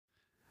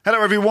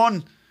Hello,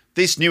 everyone.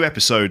 This new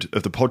episode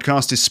of the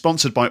podcast is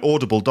sponsored by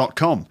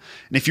Audible.com.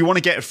 And if you want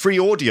to get a free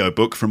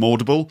audiobook from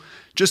Audible,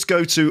 just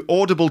go to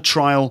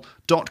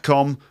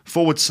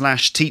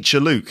audibletrial.com/Teacher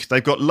Luke.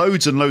 They've got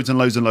loads and loads and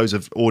loads and loads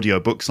of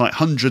audiobooks, like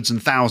hundreds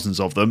and thousands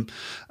of them.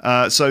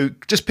 So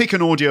just pick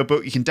an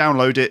audiobook. You can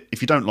download it.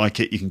 If you don't like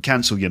it, you can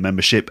cancel your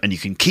membership and you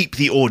can keep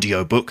the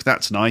audiobook.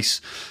 That's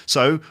nice.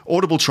 So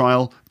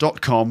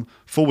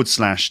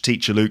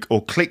audibletrial.com/Teacher Luke,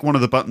 or click one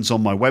of the buttons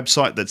on my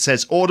website that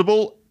says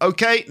Audible.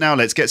 Okay, now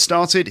let's get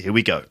started. Here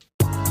we go.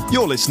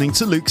 You're listening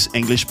to Luke's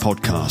English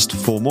Podcast.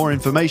 For more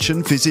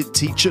information, visit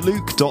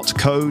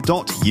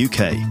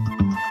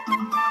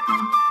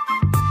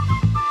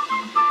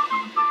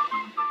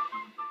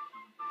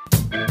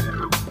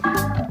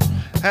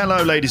teacherluke.co.uk.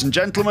 Hello, ladies and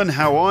gentlemen.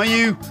 How are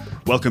you?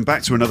 Welcome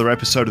back to another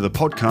episode of the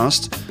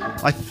podcast.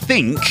 I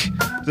think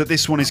that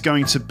this one is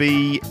going to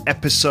be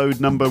episode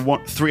number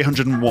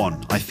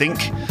 301, I think.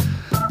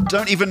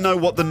 Don't even know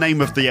what the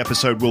name of the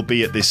episode will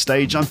be at this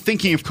stage. I'm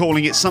thinking of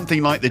calling it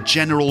something like the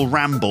General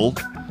Ramble,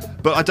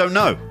 but I don't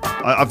know.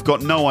 I've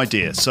got no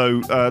idea.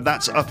 So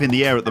that's up in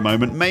the air at the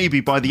moment. Maybe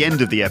by the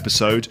end of the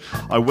episode,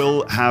 I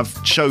will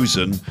have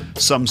chosen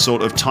some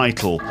sort of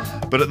title.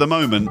 But at the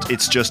moment,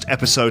 it's just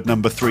episode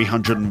number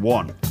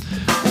 301.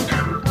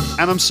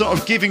 And I'm sort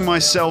of giving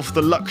myself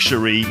the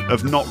luxury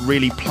of not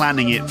really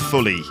planning it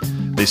fully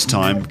this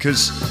time,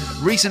 because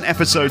recent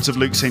episodes of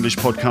Luke's English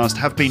Podcast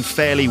have been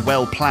fairly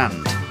well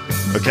planned.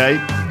 Okay?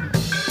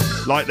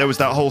 Like there was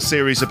that whole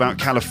series about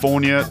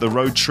California, the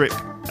road trip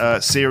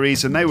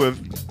series, and they were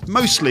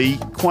mostly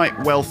quite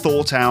well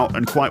thought out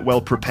and quite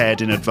well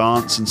prepared in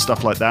advance and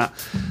stuff like that.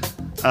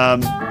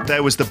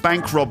 There was the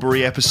bank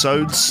robbery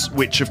episodes,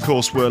 which of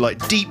course were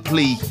like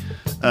deeply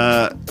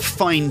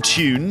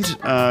fine-tuned,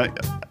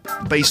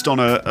 based on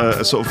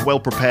a sort of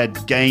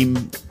well-prepared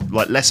game,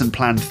 like lesson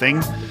plan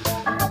thing.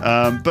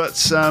 But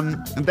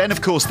then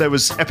of course there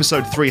was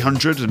episode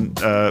 300 and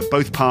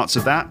both parts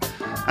of that.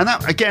 And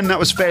that, again, that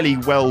was fairly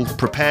well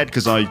prepared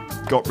because I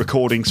got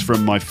recordings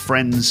from my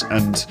friends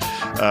and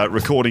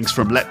recordings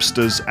from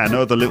Lepsters and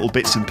other little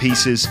bits and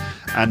pieces,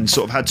 and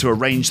sort of had to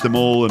arrange them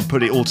all and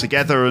put it all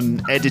together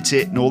and edit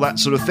it and all that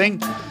sort of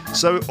thing.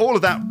 So all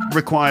of that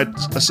required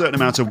a certain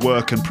amount of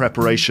work and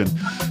preparation.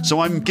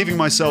 So I'm giving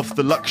myself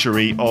the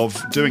luxury of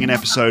doing an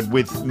episode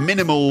with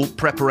minimal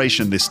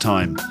preparation this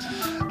time.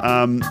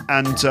 So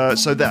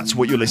that's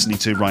what you're listening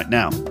to right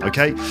now,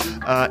 okay?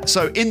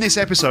 So in this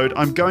episode,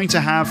 I'm going to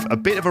have a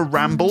bit of a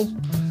ramble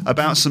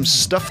about some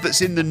stuff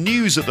that's in the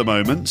news at the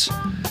moment,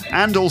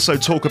 and also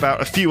talk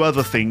about a few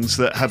other things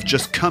that have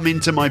just come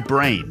into my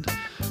brain,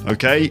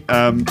 okay?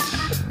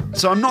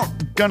 So I'm not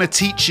going to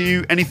teach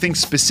you anything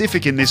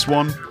specific in this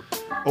one,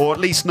 or at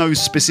least no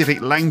specific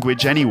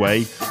language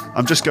anyway.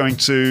 I'm just going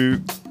to...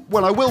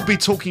 Well, I will be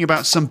talking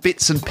about some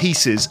bits and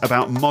pieces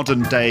about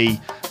modern day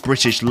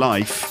British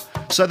life.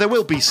 So there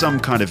will be some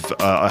kind of,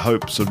 I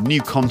hope, sort of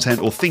new content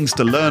or things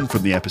to learn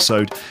from the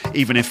episode,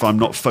 even if I'm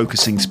not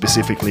focusing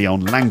specifically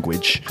on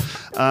language.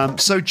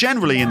 So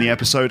generally in the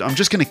episode, I'm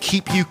just going to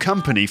keep you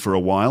company for a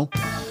while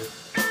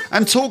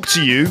and talk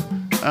to you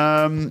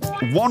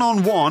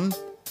one-on-one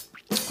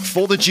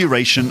for the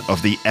duration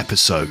of the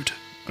episode.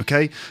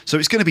 Okay? So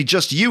it's going to be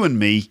just you and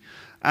me,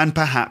 and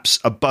perhaps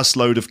a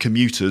busload of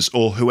commuters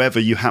or whoever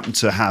you happen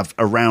to have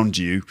around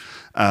you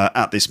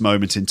at this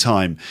moment in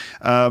time.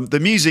 The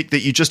music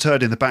that you just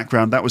heard in the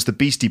background, that was the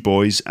Beastie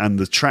Boys, and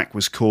the track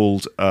was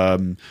called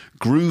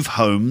Groove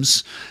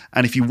Homes.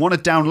 And if you want to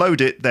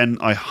download it, then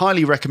I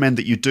highly recommend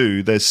that you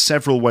do. There's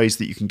several ways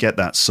that you can get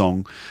that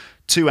song.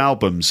 2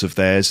 albums of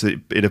theirs,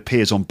 it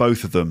appears on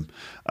both of them.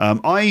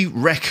 I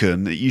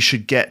reckon that you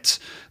should get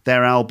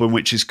their album,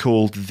 which is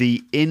called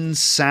The In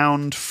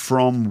Sound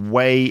From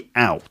Way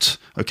Out.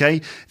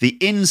 Okay? The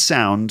In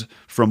Sound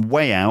From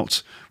Way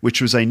Out, which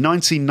was a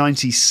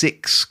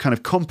 1996 kind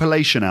of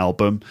compilation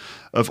album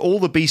of all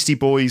the Beastie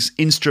Boys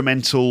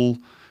instrumental,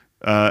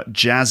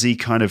 jazzy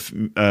kind of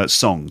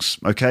songs.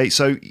 Okay?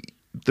 So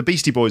the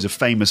Beastie Boys are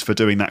famous for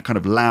doing that kind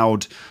of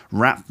loud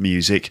rap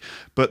music,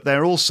 but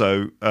they're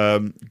also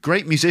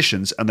great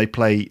musicians, and they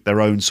play their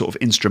own sort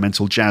of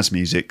instrumental jazz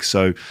music.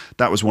 So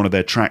that was one of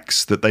their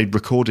tracks that they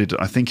recorded,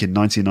 I think, in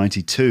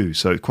 1992,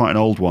 so quite an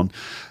old one.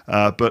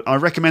 But I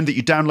recommend that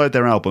you download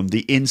their album,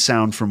 The In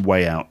Sound From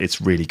Way Out.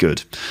 It's really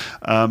good.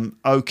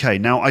 Okay,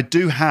 now I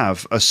do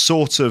have a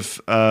sort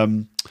of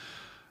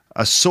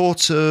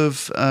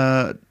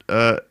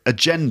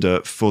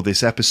agenda for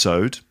this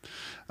episode.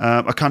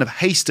 A kind of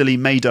hastily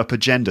made up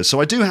agenda.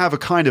 So I do have a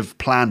kind of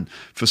plan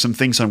for some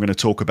things I'm going to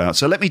talk about.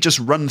 So let me just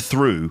run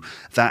through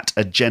that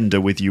agenda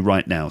with you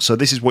right now. So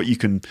this is what you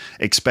can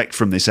expect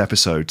from this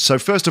episode. So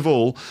first of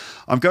all,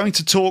 I'm going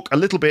to talk a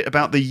little bit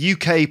about the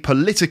UK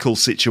political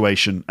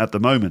situation at the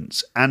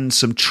moment and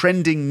some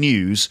trending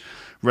news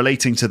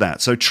relating to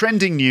that. So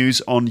trending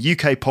news on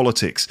UK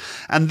politics.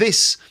 And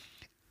this,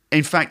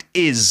 in fact,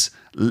 is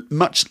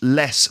much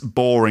less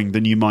boring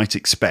than you might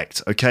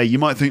expect. Okay, you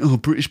might think, oh,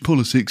 British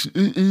politics,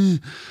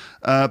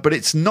 but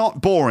it's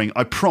not boring,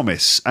 I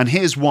promise. And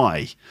here's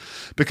why: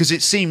 because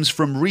it seems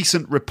from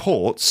recent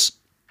reports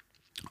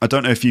I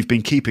don't know if you've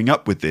been keeping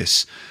up with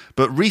this,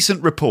 but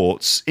recent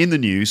reports in the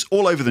news,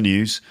 all over the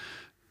news,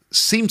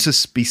 seem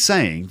to be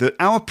saying that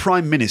our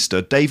Prime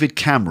Minister, David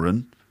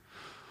Cameron,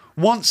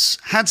 once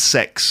had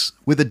sex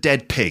with a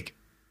dead pig.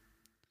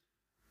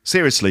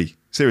 Seriously,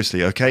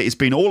 okay? It's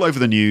been all over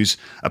the news.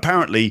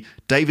 Apparently,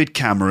 David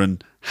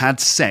Cameron had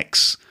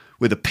sex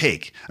with a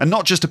pig. And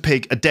not just a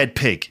pig, a dead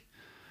pig.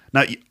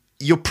 Now,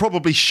 you're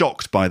probably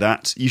shocked by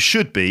that. You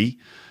should be.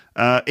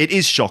 It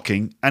is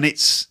shocking. And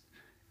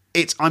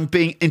I'm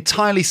being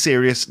entirely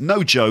serious.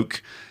 No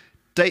joke.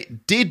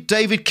 Did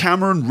David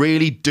Cameron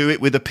really do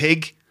it with a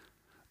pig?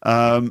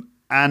 And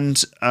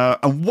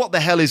what the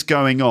hell is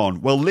going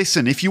on? Well,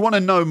 listen, if you want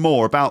to know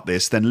more about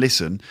this, then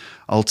listen.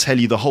 I'll tell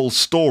you the whole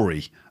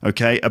story,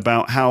 okay,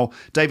 about how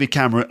David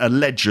Cameron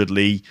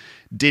allegedly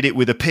did it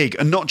with a pig.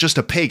 And not just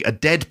a pig, a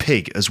dead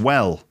pig as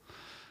well.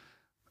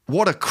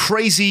 What a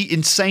crazy,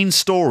 insane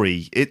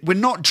story. We're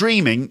not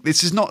dreaming.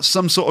 This is not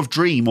some sort of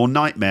dream or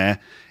nightmare.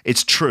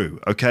 It's true,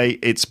 okay?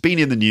 It's been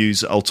in the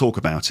news. I'll talk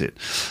about it.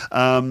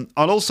 I'll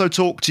also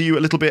talk to you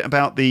a little bit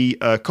about the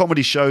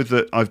comedy show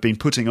that I've been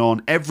putting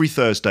on every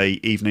Thursday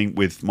evening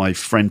with my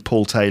friend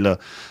Paul Taylor.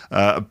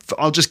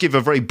 I'll just give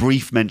a very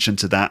brief mention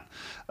to that.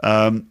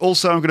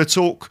 Also, I'm going to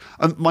talk...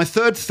 my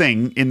third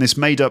thing in this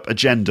made-up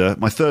agenda,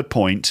 my third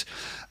point...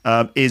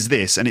 is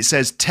this, and it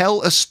says,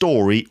 tell a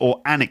story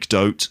or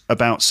anecdote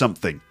about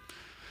something.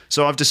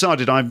 So I've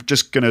decided I'm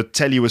just going to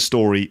tell you a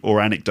story or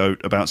anecdote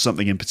about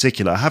something in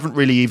particular. I haven't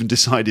really even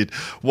decided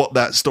what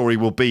that story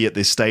will be at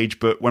this stage,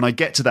 but when I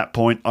get to that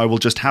point, I will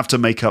just have to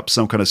make up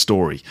some kind of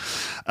story.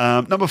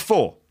 Number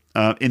 4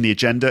 in the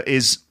agenda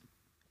is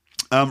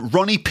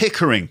Ronnie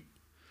Pickering.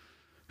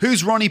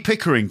 Who's Ronnie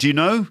Pickering? Do you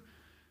know?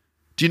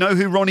 Do you know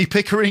who Ronnie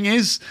Pickering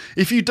is?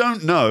 If you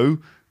don't know,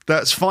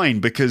 that's fine,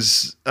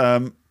 because...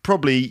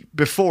 probably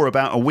before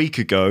about a week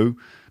ago,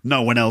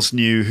 no one else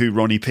knew who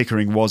Ronnie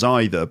Pickering was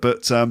either.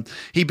 But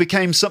he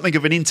became something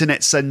of an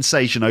internet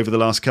sensation over the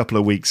last couple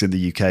of weeks in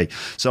the UK.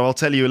 So I'll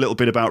tell you a little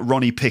bit about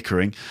Ronnie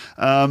Pickering.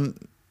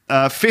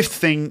 Fifth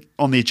thing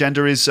on the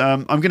agenda is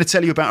I'm going to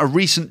tell you about a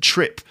recent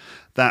trip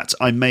that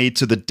I made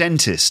to the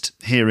dentist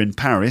here in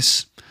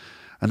Paris.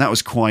 And that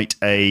was quite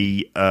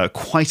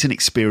an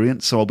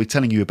experience. So I'll be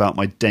telling you about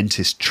my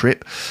dentist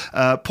trip.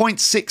 Point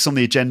 6 on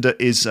the agenda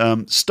is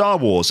Star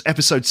Wars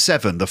Episode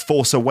 7, The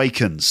Force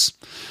Awakens.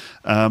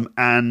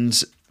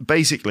 And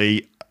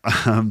basically,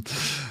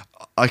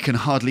 I can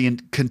hardly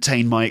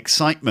contain my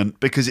excitement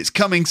because it's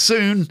coming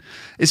soon.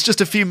 It's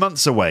just a few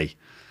months away.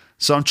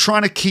 So I'm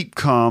trying to keep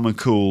calm and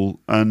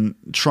cool and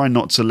try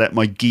not to let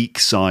my geek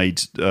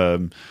side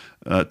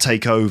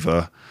take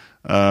over.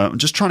 I'm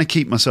just trying to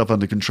keep myself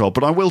under control,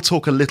 but I will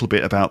talk a little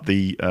bit about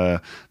the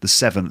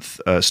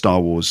 7th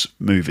Star Wars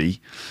movie.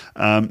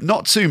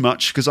 Not too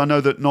much, because I know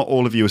that not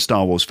all of you are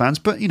Star Wars fans,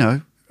 but, you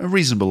know, a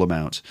reasonable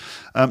amount.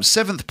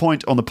 7th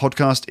point on the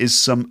podcast is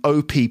some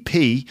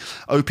OPP.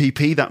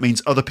 OPP, that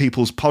means other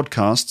people's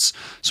podcasts.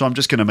 So I'm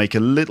just going to make a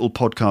little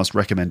podcast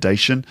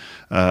recommendation,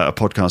 a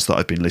podcast that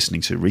I've been listening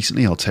to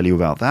recently. I'll tell you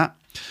about that.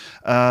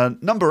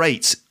 Number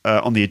 8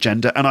 on the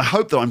agenda, and I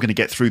hope that I'm going to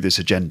get through this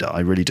agenda. I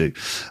really do.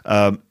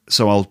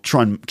 So I'll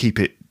try and keep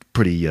it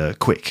pretty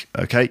quick.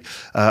 Okay.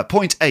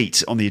 Point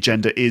 8 on the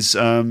agenda is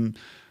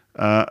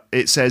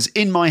it says,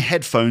 in my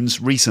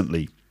headphones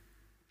recently.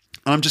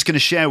 And I'm just going to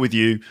share with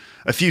you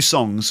a few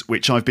songs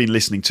which I've been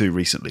listening to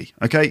recently.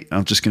 Okay.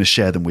 I'm just going to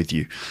share them with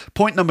you.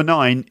 Point number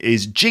 9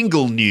 is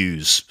jingle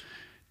news.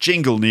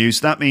 Jingle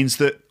news. That means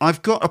that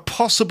I've got a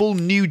possible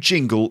new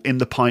jingle in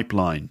the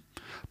pipeline.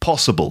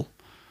 Possible.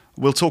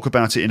 We'll talk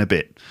about it in a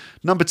bit.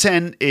 Number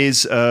 10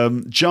 is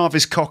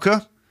Jarvis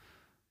Cocker.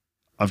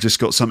 I've just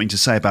got something to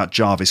say about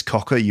Jarvis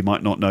Cocker. You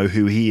might not know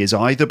who he is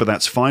either, but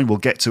that's fine. We'll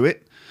get to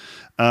it.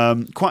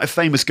 Quite a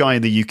famous guy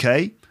in the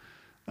UK.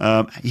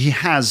 He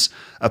has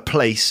a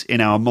place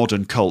in our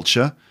modern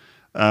culture.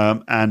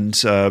 And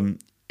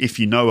if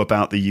you know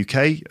about the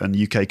UK and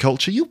UK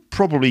culture, you'll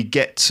probably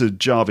get to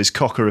Jarvis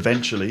Cocker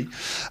eventually.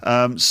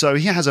 So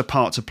he has a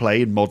part to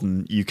play in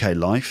modern UK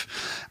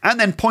life. And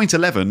then point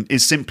 11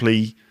 is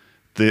simply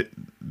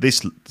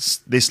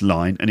this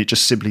line, and it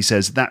just simply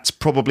says, that's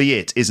probably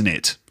it, isn't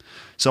it?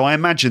 So I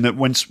imagine that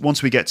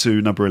once we get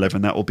to number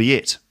 11, that will be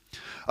it.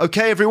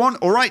 Okay, everyone?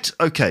 All right.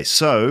 Okay,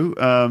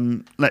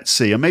 so let's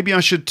see. And maybe I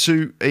should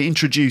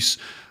introduce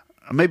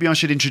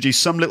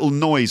some little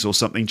noise or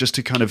something just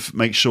to kind of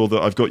make sure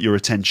that I've got your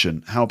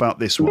attention. How about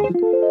this one?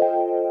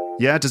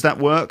 Yeah, does that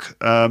work?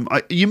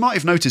 You might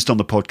have noticed on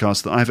the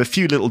podcast that I have a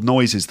few little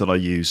noises that I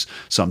use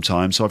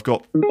sometimes. So I've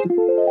got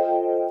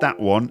that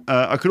one.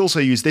 I could also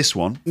use this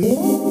one.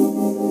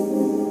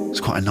 It's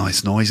quite a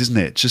nice noise, isn't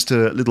it? Just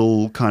a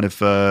little kind of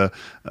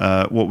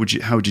how would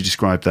you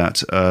describe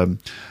that?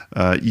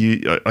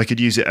 I could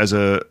use it as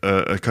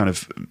a kind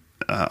of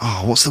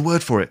what's the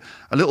word for it?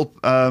 A little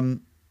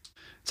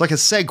it's like a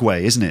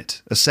segue, isn't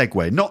it? A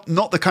segue,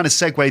 not the kind of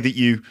segue that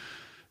you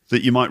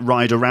that you might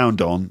ride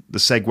around on, the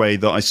Segway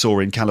that I saw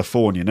in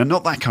California. Now,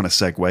 not that kind of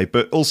Segway,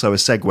 but also a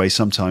Segway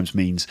sometimes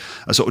means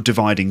a sort of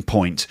dividing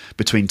point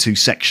between two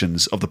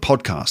sections of the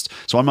podcast.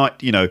 So I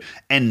might,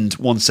 end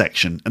one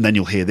section and then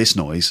you'll hear this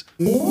noise.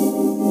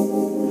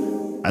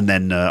 And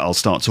then I'll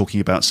start talking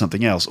about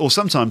something else. Or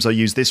sometimes I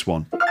use this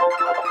one.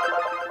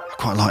 I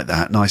quite like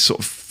that. Nice sort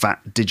of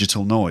fat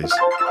digital noise.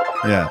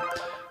 Yeah.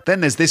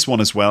 Then there's this one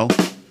as well,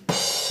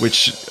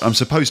 which I'm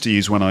supposed to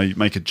use when I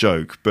make a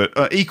joke, but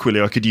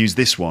equally I could use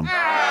this one,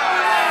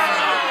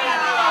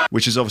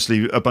 which is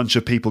obviously a bunch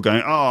of people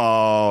going,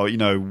 oh,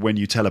 when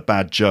you tell a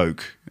bad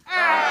joke.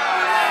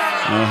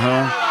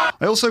 I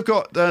also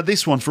got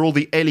this one for all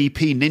the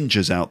LEP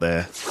ninjas out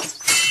there.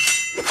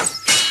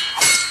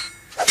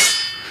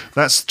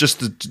 That's just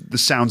the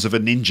sounds of a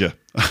ninja,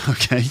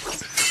 okay?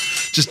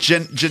 Just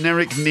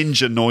generic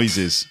ninja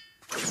noises.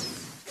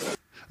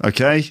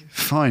 Okay,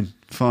 fine.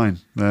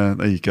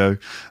 There you go.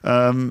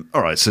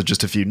 All right, so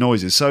just a few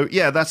noises. So,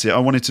 yeah, that's it. I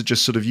wanted to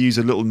just sort of use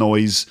a little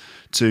noise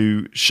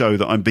to show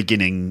that I'm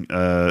beginning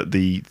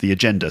the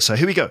agenda. So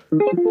here we go.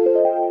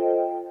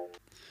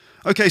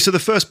 Okay, so the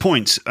first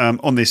point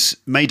on this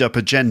made-up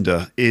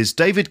agenda is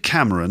David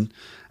Cameron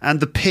and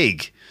the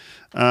pig,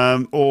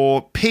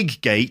 or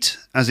Piggate,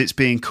 as it's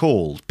being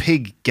called.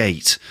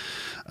 Piggate.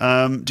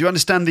 Do you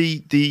understand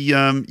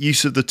the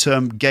use of the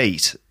term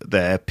gate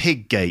there?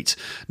 Piggate.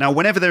 Now,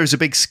 whenever there is a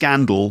big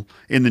scandal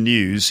in the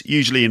news,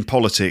 usually in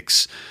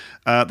politics,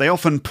 they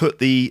often put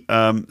the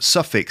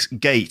suffix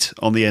gate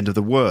on the end of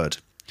the word.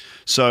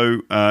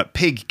 So,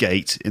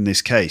 Piggate in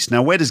this case.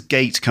 Now, where does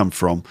gate come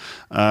from?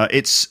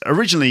 It's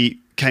originally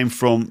came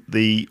from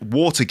the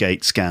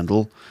Watergate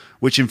scandal,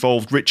 which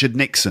involved Richard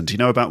Nixon. Do you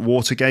know about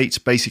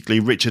Watergate? Basically,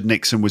 Richard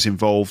Nixon was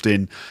involved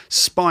in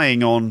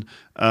spying on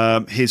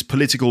his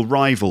political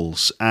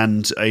rivals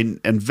and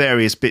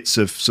various bits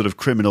of sort of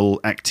criminal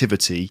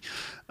activity,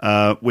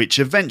 which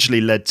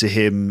eventually led to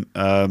him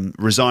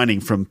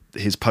resigning from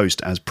his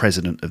post as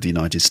President of the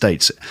United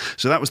States.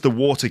 So that was the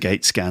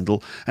Watergate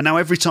scandal. And now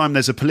every time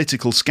there's a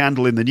political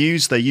scandal in the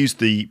news, they use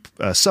the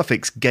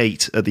suffix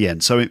gate at the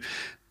end. So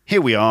here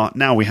we are.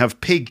 Now we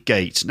have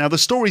Piggate. Now, the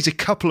story's a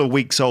couple of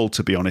weeks old,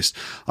 to be honest.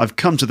 I've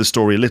come to the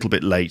story a little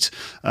bit late,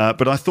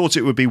 but I thought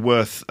it would be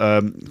worth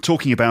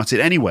talking about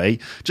it anyway,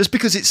 just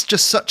because it's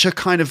just such a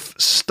kind of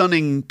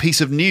stunning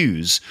piece of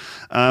news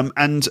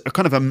and a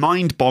kind of a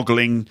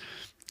mind-boggling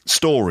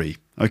story,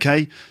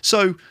 okay?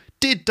 So,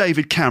 did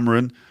David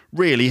Cameron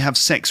really have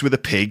sex with a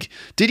pig?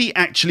 Did he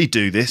actually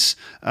do this?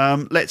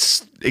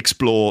 Let's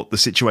explore the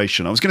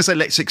situation. I was going to say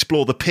let's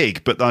explore the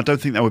pig, but I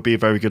don't think that would be a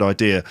very good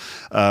idea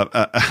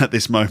at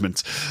this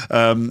moment.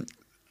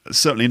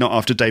 Certainly not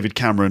after David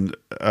Cameron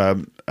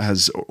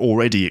has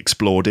already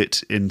explored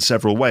it in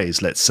several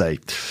ways, let's say.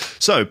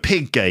 So,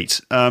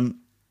 Piggate.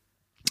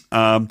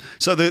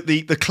 So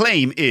the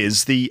claim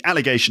is, the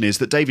allegation is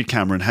that David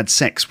Cameron had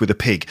sex with a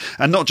pig,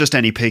 and not just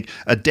any pig,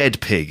 a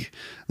dead pig.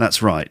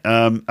 That's right.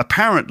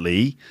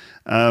 Apparently,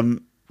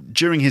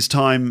 during his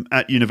time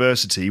at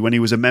university, when he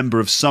was a member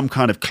of some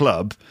kind of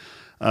club,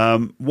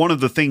 one of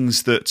the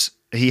things that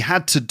he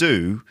had to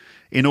do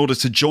in order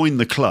to join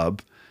the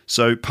club,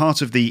 so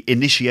part of the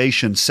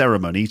initiation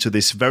ceremony to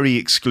this very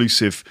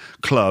exclusive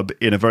club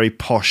in a very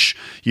posh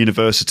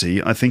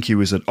university, I think he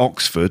was at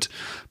Oxford,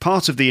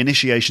 part of the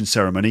initiation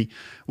ceremony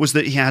was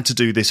that he had to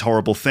do this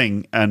horrible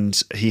thing,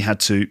 and he had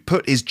to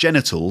put his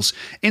genitals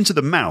into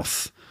the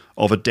mouth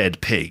of a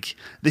dead pig.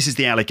 This is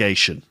the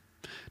allegation.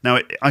 Now,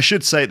 I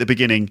should say at the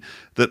beginning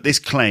that this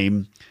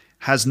claim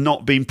has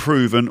not been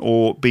proven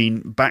or been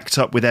backed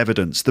up with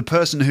evidence. The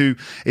person who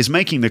is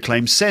making the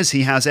claim says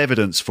he has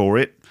evidence for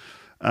it,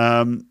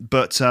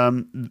 but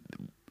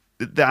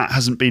that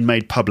hasn't been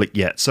made public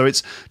yet. So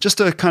it's just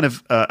a kind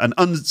of an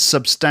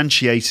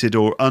unsubstantiated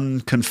or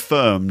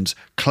unconfirmed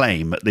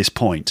claim at this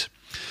point.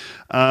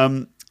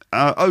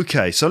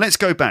 Okay, so let's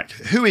go back.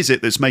 Who is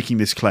it that's making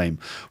this claim?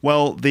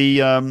 Well,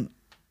 the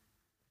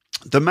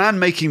man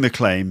making the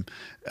claim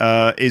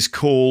is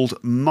called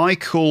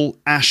Michael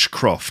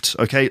Ashcroft,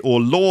 okay,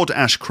 or Lord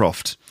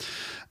Ashcroft.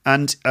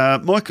 And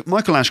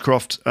Michael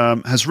Ashcroft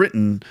has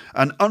written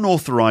an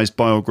unauthorised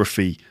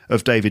biography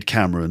of David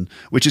Cameron,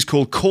 which is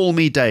called Call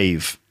Me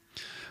Dave.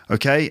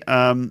 Okay,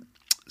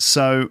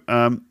 so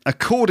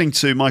according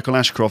to Michael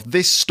Ashcroft,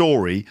 this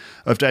story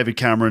of David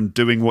Cameron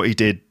doing what he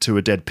did to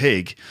a dead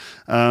pig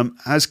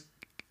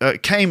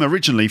came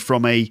originally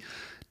from a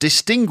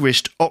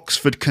distinguished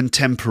Oxford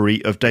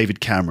contemporary of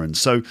David Cameron.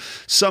 So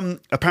some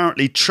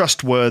apparently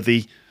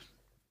trustworthy,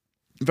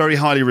 very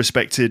highly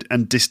respected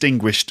and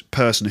distinguished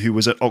person who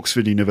was at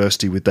Oxford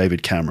University with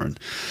David Cameron.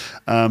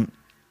 And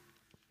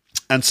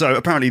so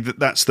apparently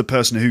that's the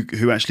person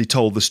who actually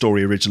told the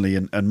story originally,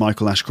 and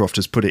Michael Ashcroft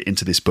has put it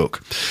into this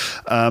book.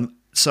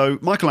 So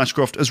Michael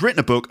Ashcroft has written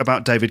a book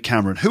about David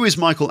Cameron. Who is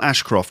Michael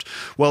Ashcroft?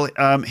 Well,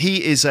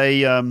 he is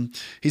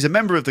he's a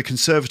member of the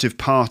Conservative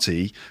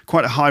Party,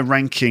 quite a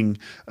high-ranking,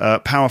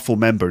 powerful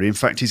member. In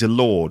fact, he's a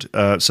lord.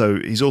 So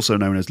he's also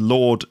known as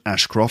Lord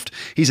Ashcroft.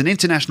 He's an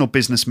international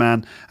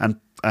businessman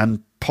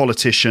and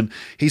politician.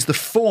 He's the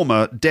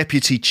former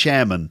deputy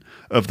chairman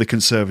of the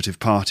Conservative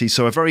Party,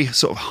 so a very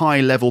sort of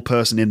high-level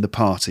person in the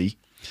party.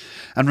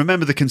 And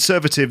remember, the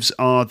Conservatives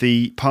are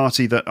the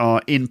party that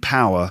are in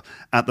power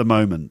at the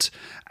moment.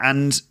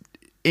 And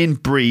in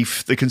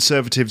brief, the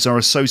Conservatives are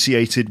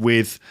associated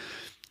with,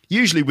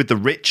 usually with the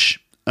rich,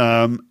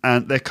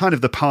 and they're kind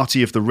of the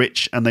party of the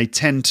rich, and they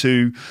tend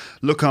to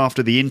look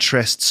after the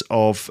interests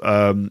of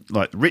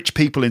like rich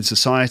people in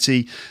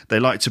society. They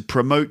like to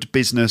promote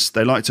business.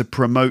 They like to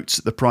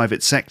promote the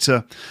private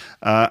sector,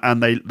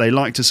 and they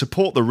like to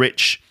support the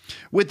rich,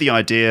 with the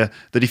idea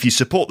that if you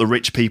support the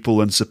rich people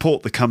and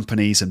support the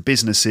companies and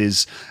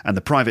businesses and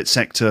the private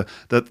sector,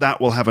 that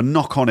will have a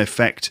knock-on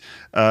effect,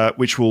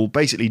 which will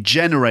basically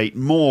generate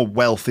more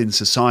wealth in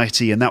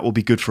society, and that will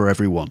be good for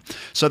everyone.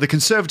 So the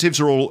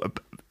Conservatives are all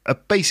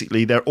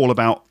basically, they're all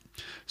about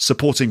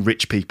supporting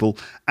rich people,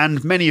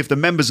 and many of the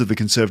members of the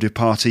Conservative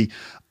Party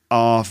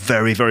are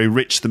very, very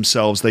rich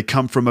themselves. They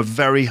come from a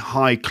very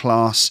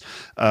high-class,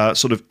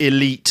 sort of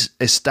elite,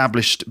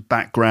 established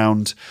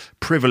background,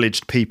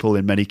 privileged people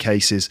in many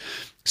cases.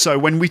 So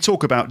when we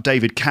talk about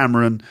David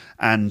Cameron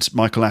and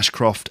Michael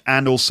Ashcroft,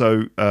 and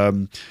also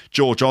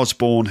George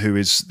Osborne, who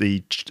is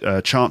the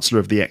Chancellor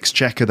of the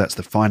Exchequer, that's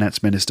the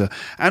Finance Minister,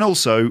 and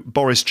also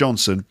Boris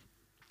Johnson,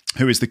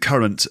 who is the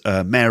current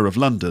mayor of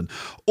London,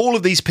 all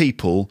of these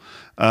people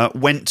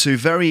went to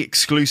very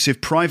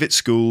exclusive private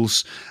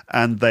schools,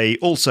 and they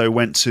also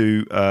went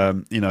to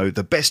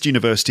the best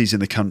universities in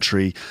the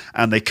country,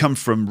 and they come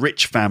from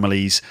rich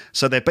families.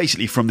 So they're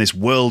basically from this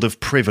world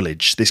of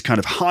privilege, this kind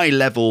of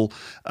high-level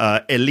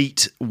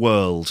elite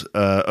world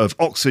of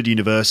Oxford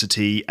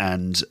University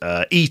and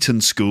Eton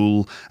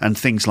School and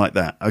things like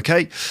that.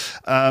 Okay,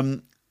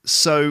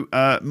 so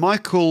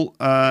Michael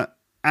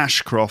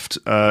Ashcroft,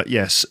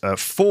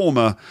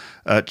 former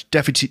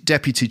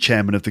deputy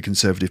chairman of the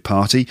Conservative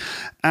Party,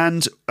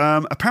 and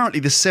apparently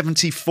the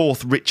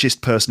 74th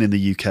richest person in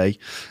the UK.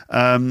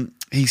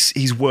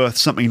 He's worth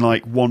something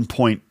like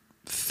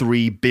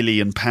 £1.3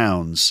 billion.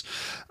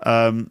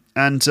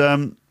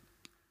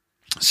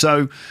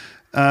 So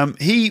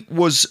he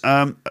was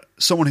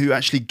someone who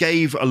actually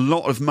gave a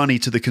lot of money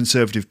to the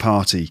Conservative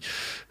Party.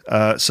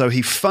 So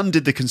he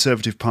funded the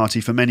Conservative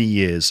Party for many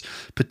years,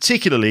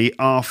 particularly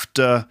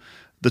after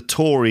the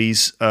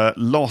Tories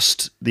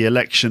lost the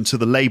election to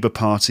the Labour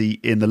Party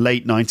in the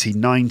late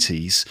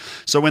 1990s.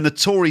 So when the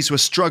Tories were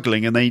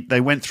struggling and they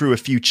went through a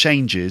few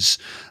changes,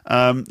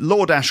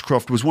 Lord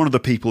Ashcroft was one of the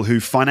people who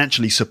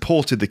financially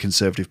supported the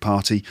Conservative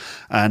Party,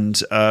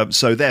 and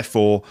so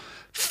therefore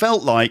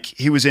felt like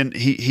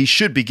he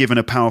should be given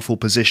a powerful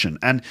position.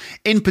 And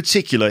in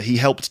particular, he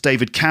helped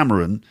David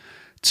Cameron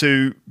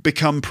to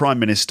become Prime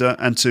Minister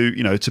and to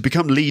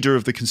become leader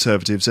of the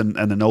Conservatives and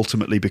then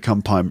ultimately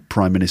become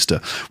Prime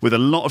Minister, with a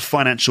lot of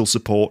financial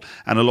support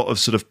and a lot of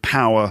sort of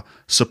power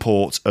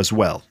support as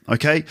well.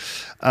 Okay.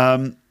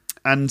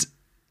 And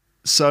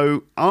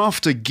so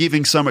after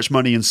giving so much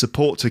money and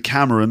support to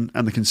Cameron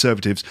and the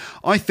Conservatives,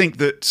 I think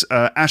that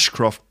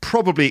Ashcroft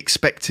probably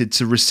expected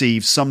to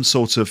receive some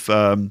sort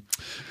of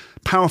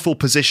powerful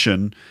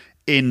position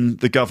in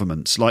the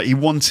government. Like, he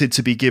wanted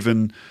to be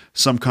given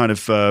some kind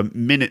of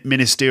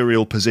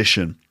ministerial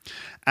position.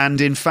 And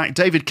in fact,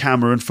 David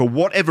Cameron, for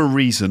whatever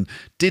reason,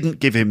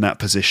 didn't give him that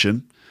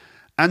position.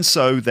 And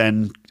so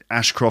then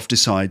Ashcroft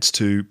decides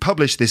to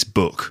publish this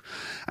book.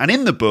 And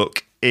in the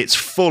book, it's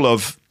full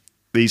of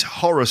these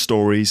horror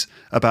stories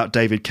about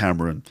David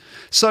Cameron.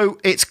 So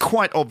it's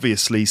quite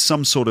obviously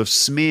some sort of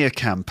smear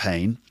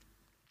campaign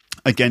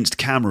against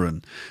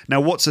Cameron.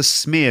 Now, what's a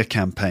smear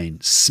campaign?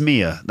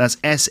 Smear. That's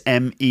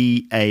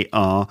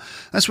S-M-E-A-R.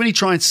 That's when you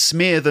try and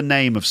smear the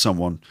name of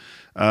someone.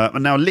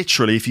 And now,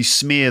 literally, if you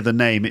smear the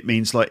name, it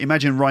means, like,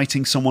 imagine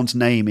writing someone's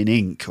name in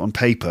ink on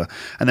paper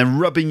and then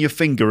rubbing your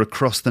finger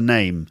across the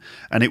name,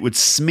 and it would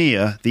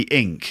smear the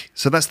ink.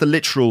 So that's the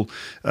literal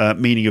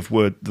meaning of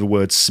the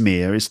word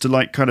smear, is to,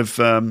 like, kind of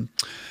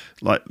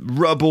like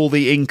rub all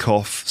the ink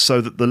off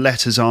so that the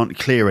letters aren't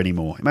clear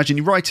anymore. Imagine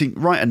you write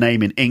a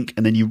name in ink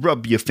and then you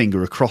rub your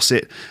finger across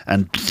it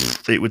and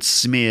it would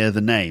smear the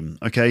name.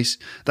 Okay,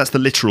 that's the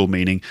literal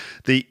meaning.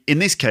 In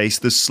this case,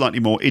 the slightly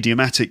more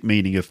idiomatic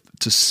meaning of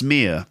to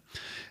smear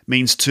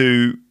means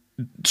to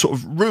sort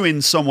of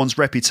ruin someone's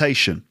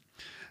reputation,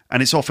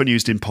 and it's often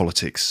used in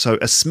politics. So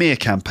a smear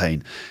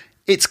campaign,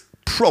 it's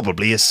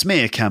probably a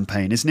smear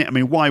campaign, isn't it? I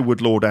mean, why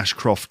would Lord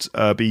Ashcroft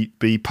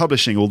be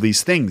publishing all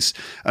these things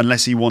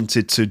unless he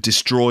wanted to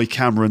destroy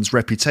Cameron's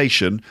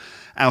reputation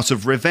out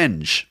of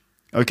revenge?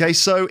 Okay,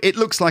 so it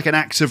looks like an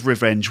act of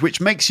revenge, which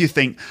makes you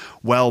think,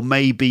 well,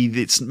 maybe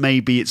it's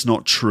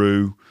not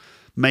true.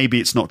 Maybe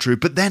it's not true.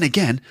 But then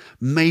again,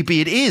 maybe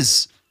it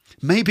is.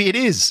 Maybe it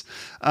is.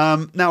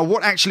 Now,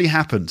 what actually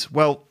happened?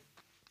 Well,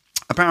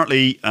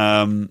 apparently,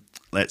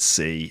 let's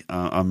see.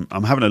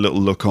 I'm having a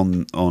little look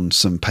on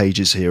some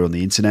pages here on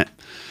the internet,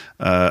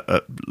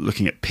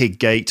 looking at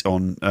Piggate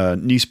on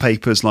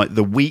newspapers like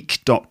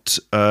theweek.co.uk.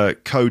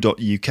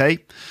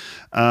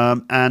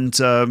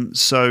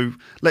 So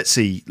let's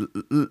see.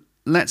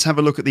 let's have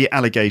a look at the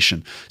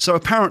allegation. So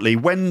apparently,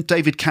 when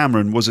David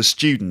Cameron was a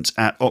student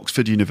at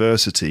Oxford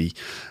University,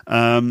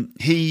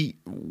 he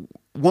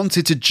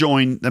wanted to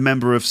join a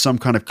member of some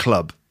kind of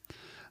club.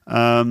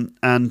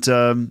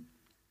 The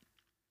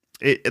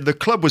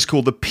club was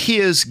called the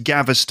Piers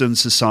Gaveston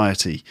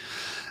Society.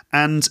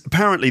 And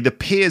apparently the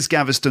Piers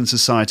Gaveston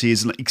Society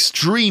is an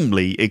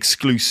extremely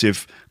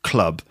exclusive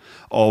club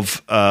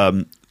of,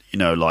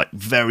 like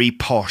very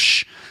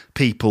posh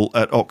people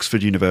at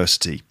Oxford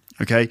University.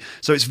 Okay,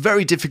 so it's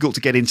very difficult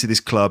to get into this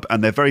club,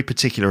 and they're very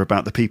particular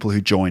about the people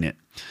who join it.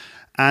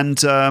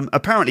 And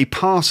apparently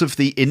part of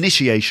the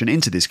initiation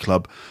into this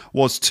club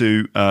was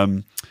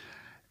that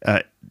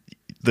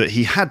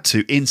he had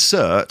to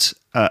insert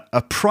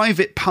a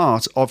private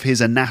part of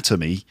his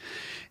anatomy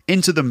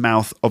into the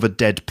mouth of a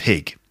dead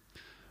pig.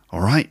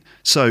 All right.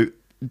 So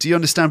do you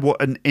understand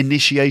what an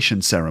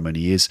initiation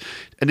ceremony is?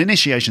 An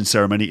initiation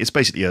ceremony is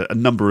basically a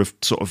number of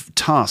sort of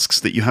tasks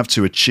that you have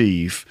to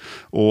achieve,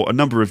 or a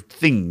number of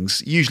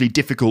things, usually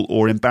difficult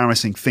or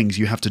embarrassing things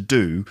you have to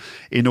do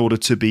in order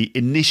to be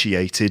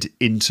initiated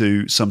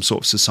into some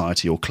sort of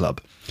society or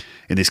club.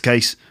 In this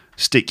case,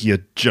 stick your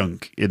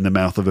junk in the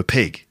mouth of a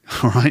pig.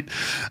 All right.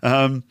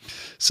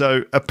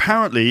 So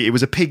apparently it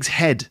was a pig's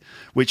head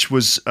which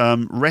was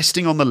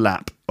resting on the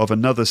lap of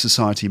another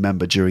society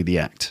member during the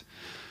act.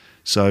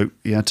 So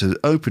he had to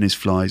open his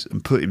flies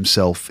and put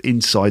himself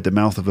inside the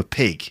mouth of a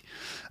pig.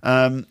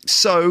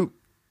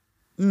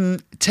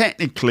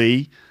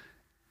 Technically,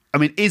 I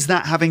mean, is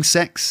that having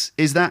sex?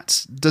 Does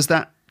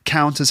that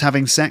count as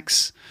having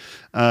sex?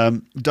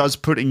 Does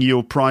putting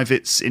your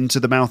privates into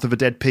the mouth of a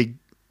dead pig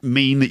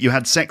mean that you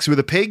had sex with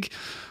a pig?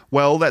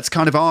 Well, that's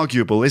kind of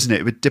arguable, isn't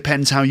it? It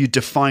depends how you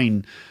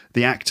define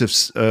the act of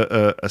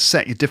a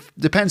sex. It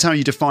depends how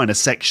you define a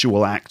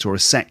sexual act or a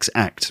sex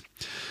act.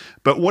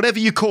 But whatever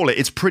you call it,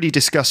 it's pretty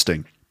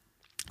disgusting.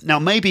 Now,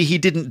 maybe he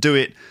didn't do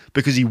it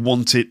because he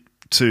wanted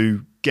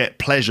to get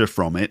pleasure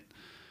from it.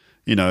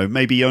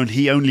 Maybe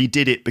he only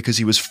did it because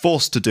he was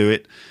forced to do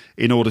it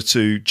in order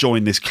to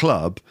join this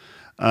club.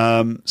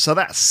 So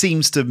that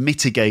seems to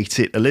mitigate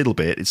it a little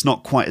bit. It's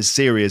not quite as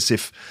serious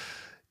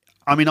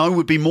I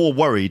would be more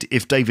worried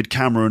if David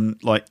Cameron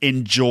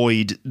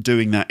enjoyed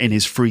doing that in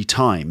his free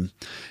time.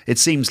 It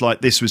seems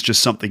like this was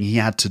just something he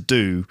had to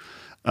do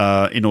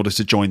in order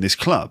to join this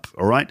club,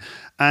 all right?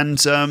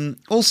 And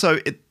also,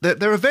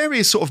 there are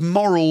various sort of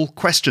moral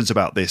questions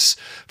about this.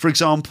 For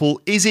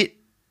example, is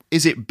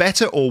it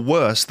better or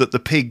worse that the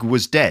pig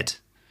was dead?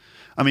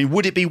 I mean,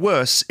 would it be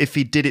worse if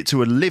he did it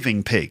to a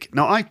living pig?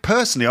 Now, I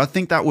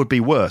think that would be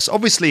worse.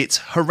 Obviously, it's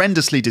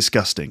horrendously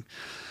disgusting.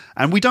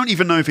 And we don't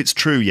even know if it's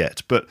true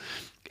yet, but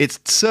it's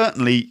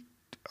certainly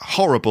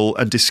horrible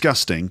and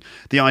disgusting,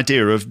 the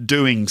idea of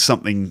doing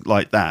something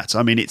like that.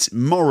 I mean, it's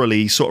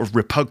morally sort of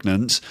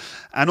repugnant,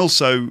 and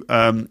also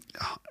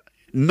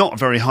not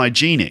very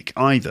hygienic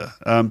either.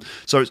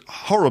 So it's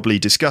horribly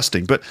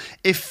disgusting. But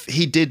if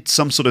he did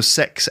some sort of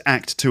sex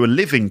act to a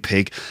living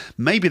pig,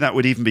 maybe that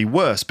would even be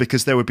worse,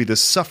 because there would be the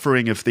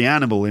suffering of the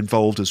animal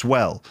involved as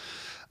well.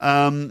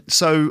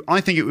 So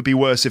I think it would be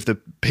worse if the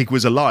pig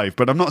was alive,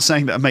 but I'm not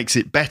saying that makes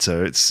it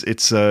better.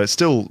 It's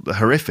still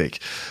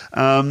horrific.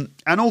 And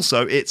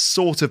also it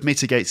sort of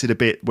mitigates it a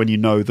bit when you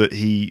know that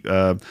he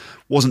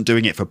wasn't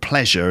doing it for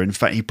pleasure. In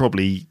fact, he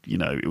probably,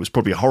 it was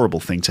probably a horrible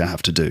thing to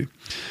have to do.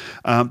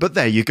 But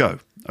there you go.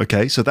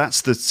 Okay, so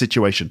that's the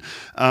situation.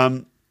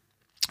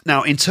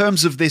 Now, in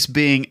terms of this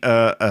being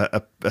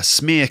a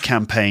smear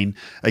campaign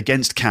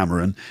against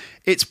Cameron,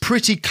 it's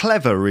pretty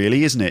clever,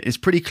 really, isn't it? It's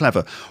pretty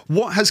clever.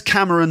 What has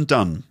Cameron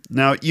done?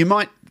 Now, you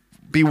might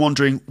be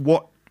wondering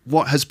what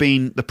has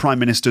been the Prime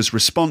Minister's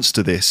response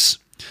to this.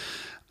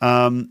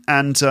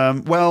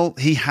 Well,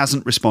 he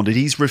hasn't responded.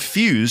 He's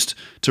refused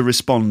to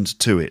respond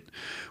to it,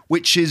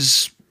 which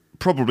is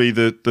probably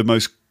the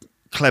most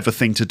clever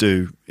thing to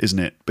do, isn't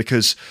it?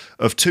 Because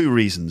of two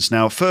reasons.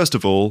 Now, first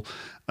of all,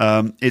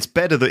 it's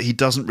better that he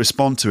doesn't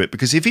respond to it,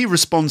 because if he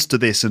responds to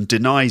this and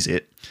denies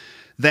it,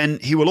 then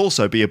he will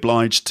also be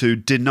obliged to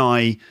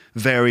deny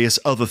various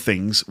other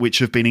things which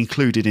have been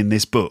included in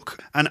this book.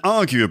 And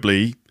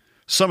arguably,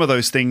 some of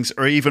those things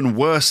are even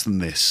worse than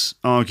this,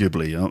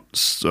 arguably.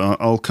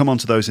 I'll come on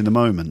to those in a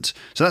moment.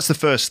 So that's the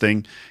first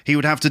thing. He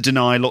would have to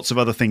deny lots of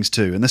other things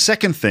too. And the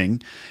second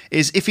thing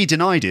is, if he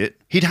denied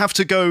it, he'd have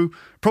to go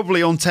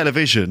probably on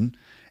television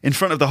in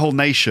front of the whole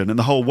nation and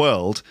the whole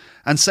world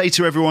and say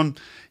to everyone,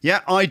 yeah,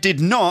 I did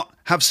not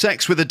have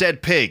sex with a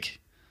dead pig.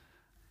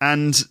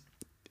 And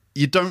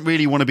you don't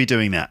really want to be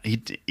doing that. He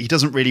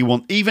doesn't really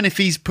want, even if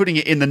he's putting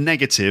it in the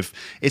negative,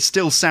 it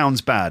still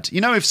sounds bad.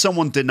 If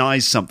someone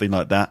denies something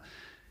like that,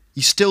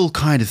 you still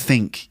kind of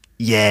think,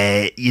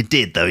 yeah, you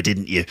did though,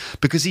 didn't you?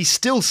 Because he's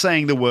still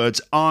saying the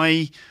words,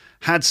 I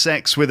had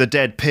sex with a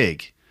dead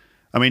pig.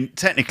 I mean,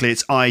 technically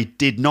it's I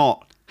did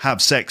not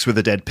have sex with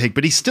a dead pig,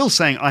 but he's still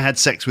saying I had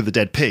sex with a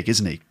dead pig,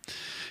 isn't he?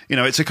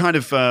 It's a kind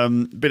of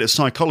bit of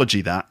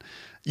psychology that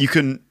you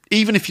can,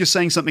 even if you're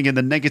saying something in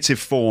the negative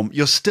form,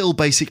 you're still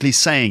basically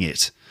saying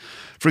it.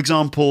 For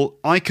example,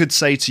 I could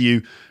say to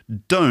you,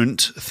 don't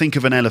think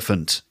of an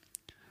elephant.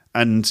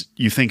 and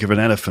you think of an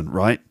elephant,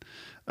 right?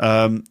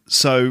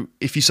 So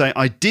if you say,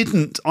 I did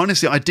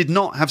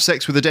not have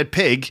sex with a dead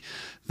pig,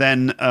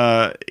 then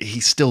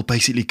he's still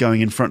basically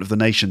going in front of the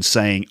nation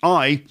saying,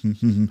 I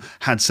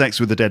had sex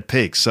with a dead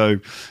pig. So,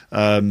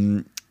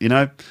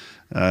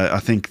 I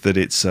think that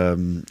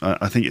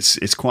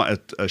it's quite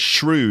a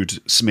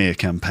shrewd smear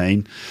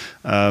campaign.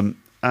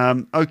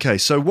 Okay,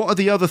 so what are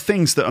the other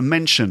things that are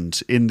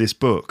mentioned in this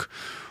book?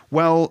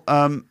 Well,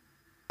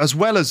 as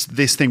well as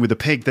this thing with the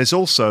pig, there's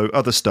also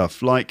other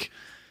stuff like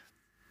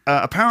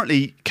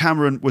apparently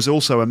Cameron was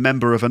also a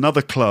member of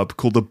another club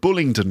called the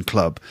Bullingdon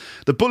Club.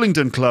 The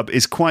Bullingdon Club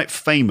is quite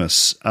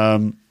famous.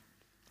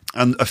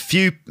 And a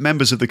few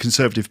members of the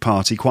Conservative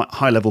Party, quite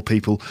high-level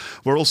people,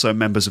 were also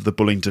members of the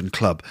Bullingdon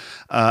Club.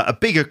 A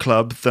bigger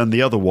club than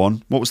the other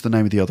one. What was the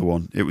name of the other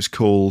one? It was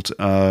called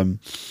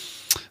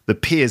the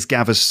Piers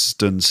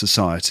Gaveston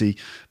Society.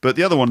 But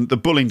the other one, the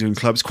Bullingdon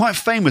Club, is quite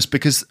famous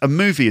because a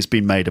movie has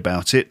been made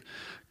about it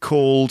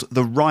called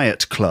The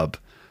Riot Club.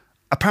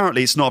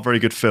 Apparently, it's not a very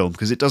good film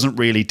because it doesn't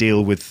really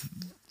deal with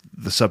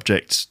the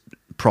subject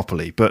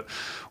properly. But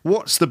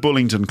what's the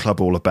Bullingdon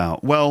Club all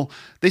about? Well,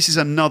 this is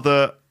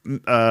another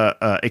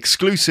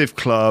exclusive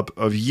club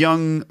of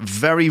young,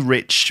 very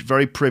rich,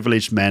 very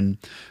privileged men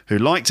who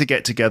like to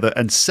get together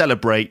and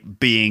celebrate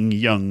being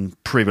young,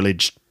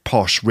 privileged,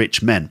 posh,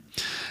 rich men.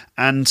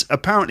 And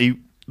apparently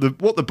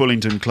what the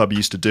Bullingdon Club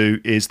used to do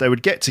is they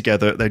would get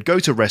together, they'd go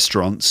to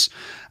restaurants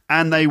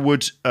and they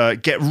would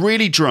get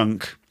really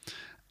drunk,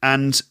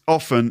 and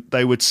often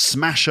they would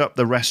smash up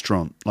the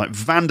restaurant, like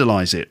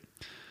vandalise it,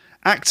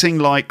 acting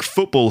like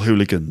football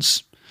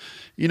hooligans.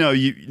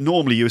 You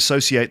normally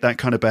associate that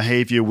kind of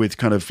behaviour with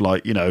kind of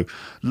like,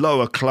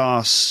 lower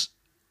class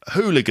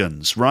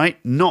hooligans, right?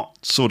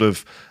 Not sort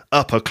of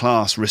upper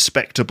class,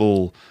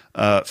 respectable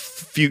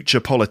future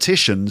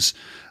politicians.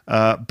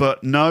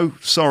 But no,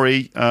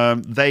 sorry,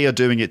 they are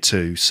doing it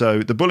too. So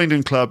the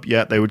Bullingdon Club,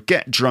 they would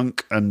get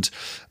drunk and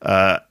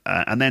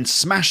then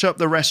smash up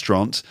the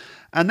restaurant,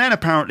 and then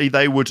apparently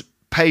they would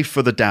pay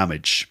for the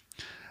damage.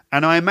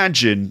 And I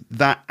imagine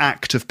that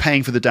act of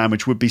paying for the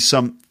damage would be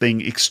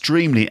something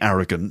extremely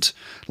arrogant.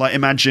 Like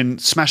imagine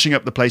smashing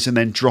up the place and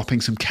then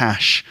dropping some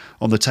cash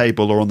on the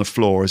table or on the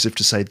floor as if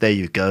to say, there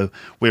you go,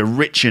 we're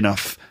rich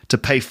enough to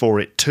pay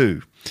for it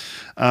too.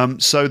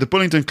 So the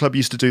Bullingdon Club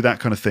used to do that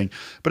kind of thing.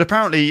 But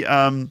apparently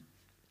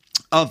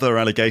other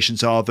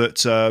allegations are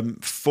that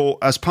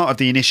as part of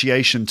the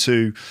initiation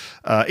to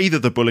either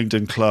the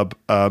Bullingdon Club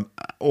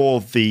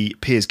or the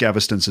Piers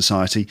Gaveston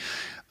Society,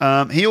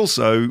 he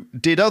also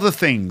did other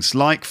things,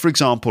 like, for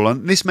example,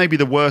 and this may be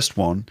the worst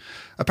one,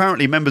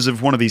 apparently members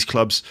of one of these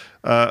clubs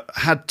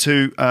had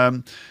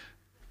to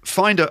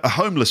find a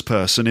homeless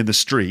person in the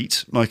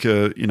street, like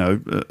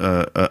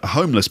a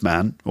homeless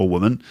man or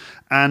woman,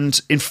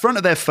 and in front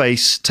of their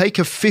face take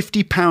a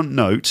 £50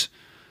 note.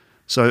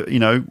 So,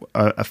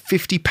 a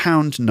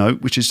 £50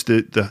 note, which is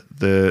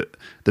the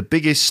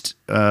biggest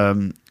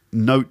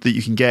note that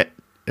you can get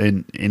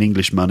in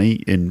English money,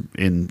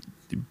 in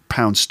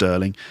pound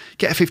sterling,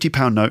 get a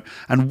 £50 note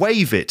and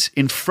wave it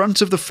in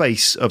front of the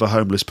face of a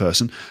homeless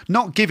person,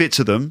 not give it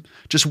to them,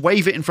 just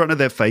wave it in front of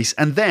their face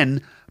and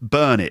then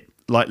burn it,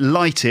 like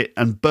light it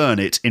and burn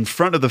it in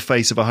front of the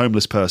face of a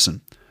homeless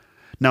person.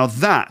 Now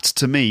that,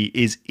 to me,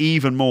 is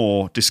even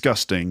more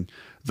disgusting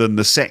than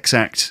the sex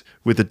act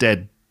with a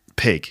dead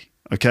pig,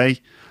 okay?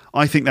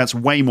 I think that's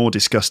way more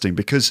disgusting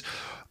because,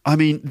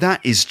 that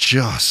is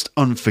just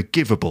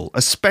unforgivable,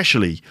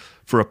 especially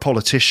for a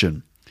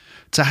politician.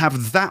 To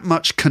have that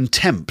much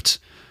contempt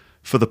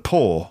for the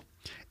poor,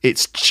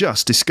 it's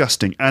just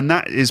disgusting. And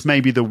that is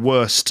maybe the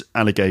worst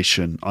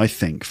allegation, I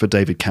think, for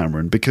David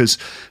Cameron, because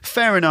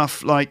fair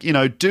enough,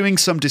 doing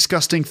some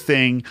disgusting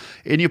thing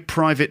in your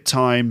private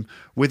time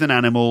with an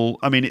animal.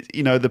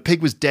 The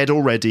pig was dead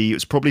already. It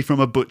was probably from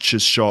a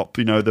butcher's shop.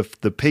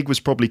 The pig was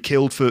probably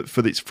killed for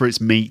its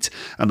meat,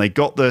 and they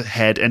got the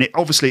head. And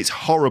obviously it's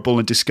horrible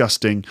and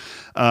disgusting.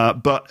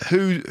 But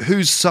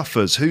who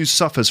suffers? Who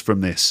suffers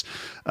from this?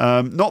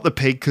 Not the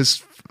pig,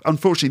 because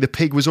unfortunately the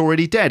pig was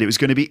already dead. It was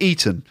going to be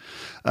eaten.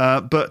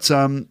 But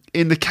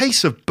in the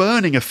case of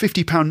burning a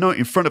 £50 note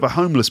in front of a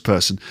homeless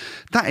person,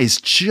 that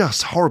is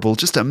just horrible.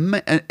 Just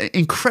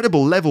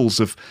incredible levels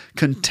of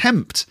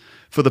contempt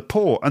for the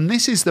poor. And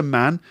this is the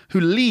man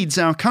who leads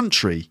our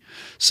country.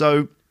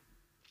 So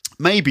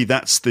maybe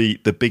that's the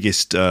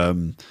biggest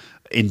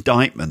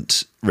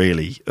indictment,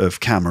 really, of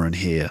Cameron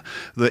here,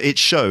 that it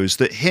shows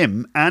that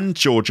him and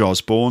George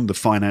Osborne, the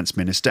finance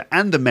minister,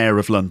 and the mayor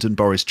of London,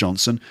 Boris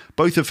Johnson,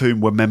 both of whom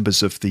were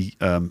members of the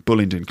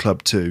Bullingdon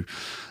Club too,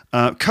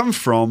 come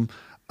from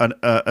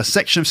a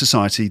section of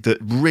society that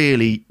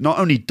really not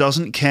only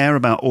doesn't care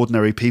about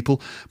ordinary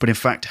people, but in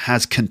fact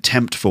has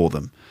contempt for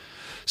them.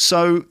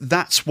 So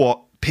that's what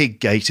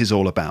Piggate is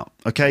all about.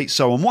 Okay,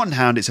 so on one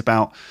hand, it's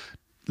about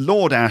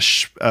Lord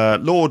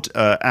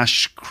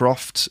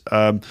Ashcroft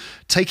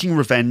taking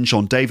revenge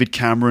on David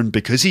Cameron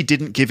because he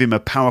didn't give him a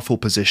powerful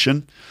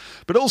position,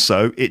 but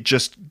also it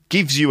just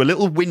gives you a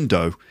little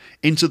window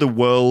into the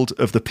world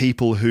of the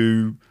people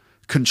who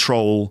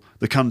control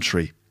the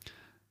country.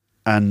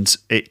 and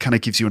it kind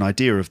of gives you an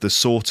idea of the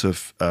sort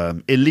of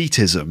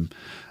elitism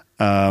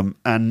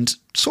and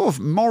sort of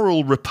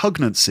moral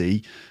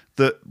repugnancy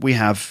that we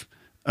have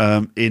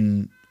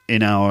in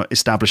our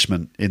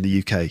establishment in the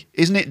UK.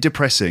 Isn't it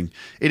depressing?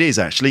 It is,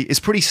 actually. It's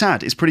pretty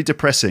sad. It's pretty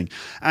depressing.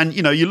 And,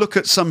 you look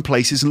at some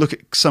places and look at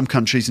some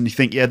countries and you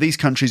think, yeah, these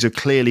countries are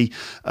clearly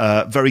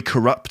very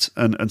corrupt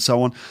and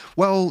so on.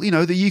 Well,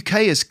 the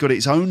UK has got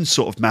its own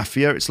sort of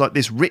mafia. It's like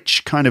this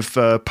rich kind of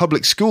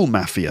public school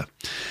mafia.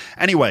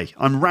 Anyway,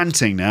 I'm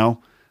ranting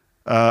now.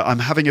 I'm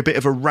having a bit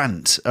of a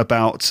rant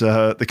about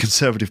the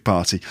Conservative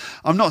Party.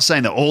 I'm not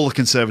saying that all the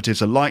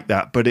Conservatives are like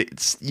that,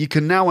 but you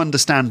can now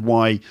understand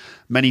why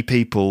many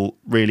people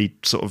really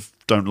sort of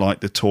don't like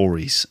the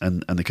Tories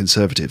and the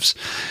Conservatives.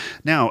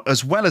 Now,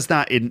 as well as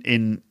that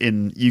in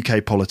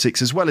UK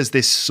politics, as well as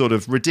this sort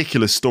of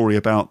ridiculous story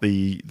about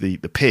the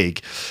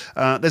pig,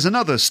 there's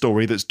another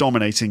story that's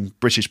dominating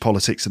British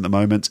politics at the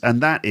moment,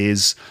 and that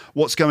is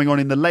what's going on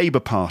in the Labour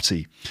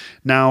Party.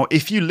 Now,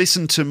 if you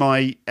listen to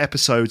my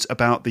episodes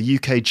about the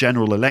UK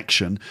general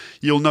election,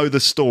 you'll know the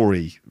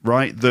story,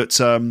 right? That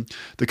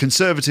the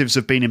Conservatives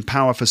have been in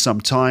power for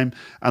some time,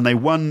 and they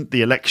won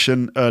the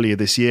election earlier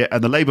this year,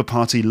 and the Labour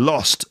Party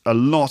lost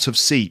a lot of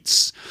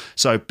seats.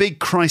 So big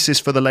crisis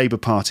for the Labour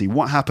Party.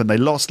 What happened? They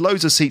lost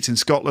loads of seats in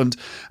Scotland,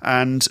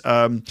 and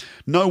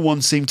no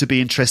one seemed to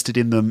be interested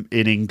in them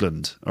in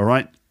England. All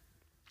right.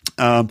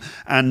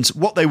 And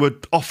what they were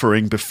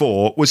offering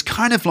before was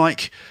kind of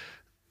like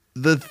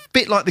the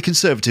bit like the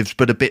Conservatives,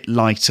 but a bit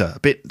lighter, a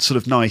bit sort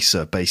of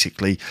nicer,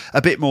 basically,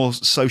 a bit more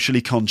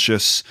socially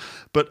conscious,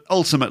 but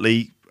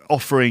ultimately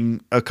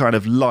offering a kind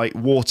of light,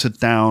 watered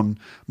down,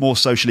 more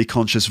socially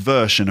conscious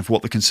version of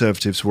what the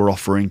Conservatives were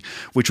offering,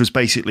 which was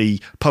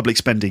basically public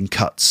spending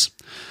cuts.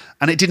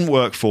 And it didn't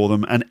work for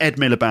them. And Ed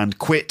Miliband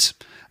quit,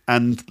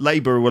 and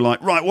Labour were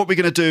like, right, what are we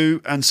going to do?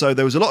 And so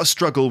there was a lot of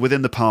struggle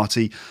within the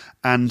party.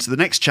 And the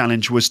next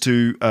challenge was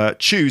to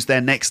choose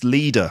their next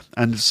leader.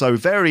 And so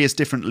various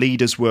different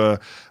leaders were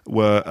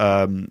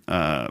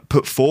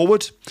put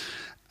forward.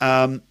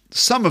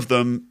 Some of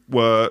them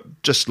were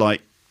just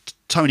like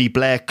Tony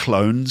Blair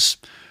clones,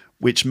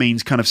 which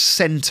means kind of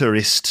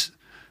centrist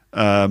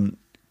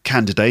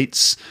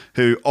candidates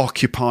who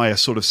occupy a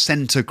sort of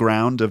centre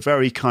ground, a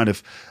very kind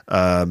of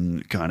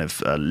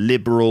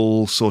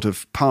liberal, sort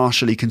of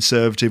partially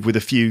conservative with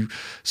a few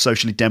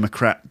socially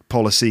democrat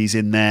policies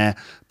in there,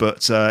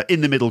 but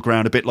in the middle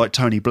ground, a bit like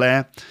Tony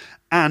Blair.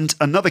 And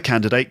another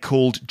candidate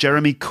called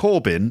Jeremy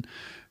Corbyn,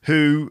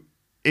 who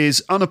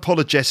is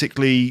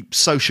unapologetically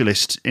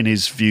socialist in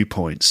his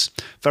viewpoints,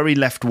 very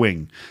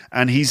left-wing.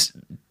 And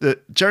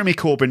Jeremy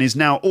Corbyn is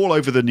now all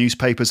over the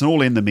newspapers and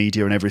all in the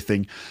media and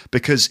everything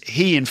because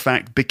he, in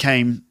fact,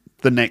 became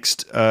the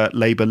next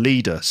Labour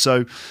leader.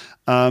 So,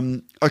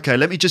 okay,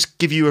 let me just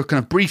give you a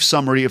kind of brief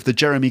summary of the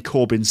Jeremy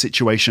Corbyn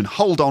situation.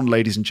 Hold on,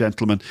 ladies and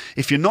gentlemen.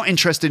 If you're not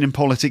interested in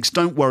politics,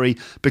 don't worry,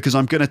 because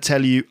I'm going to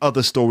tell you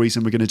other stories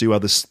and we're going to do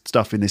other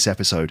stuff in this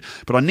episode.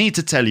 But I need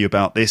to tell you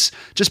about this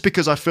just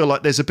because I feel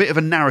like there's a bit of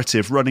a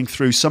narrative running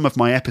through some of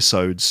my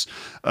episodes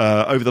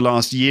over the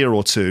last year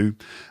or two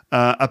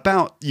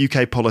about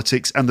UK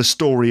politics and the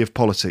story of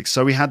politics.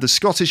 So we had the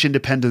Scottish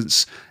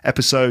independence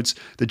episodes,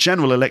 the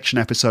general election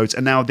episodes,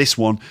 and now this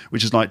one,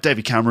 which is like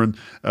David Cameron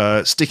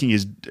sticking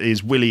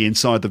his willy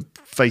inside the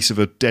face of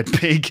a dead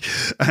pig,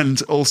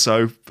 and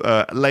also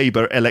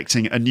Labour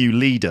electing a new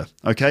leader.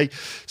 Okay,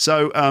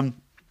 so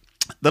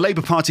the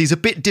Labour Party is a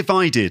bit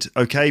divided,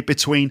 okay,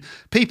 between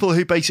people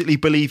who basically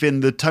believe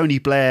in the Tony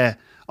Blair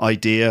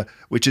idea,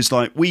 which is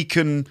like we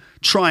can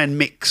try and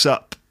mix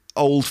up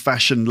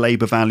old-fashioned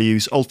Labour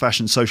values,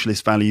 old-fashioned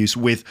socialist values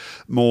with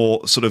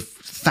more sort of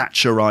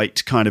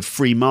Thatcherite kind of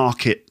free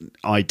market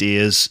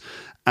ideas.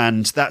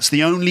 And that's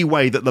the only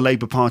way that the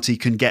Labour Party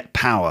can get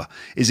power,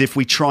 is if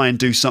we try and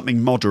do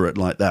something moderate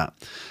like that.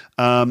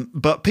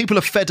 But people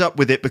are fed up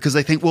with it because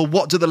they think, well,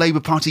 what do the Labour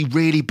Party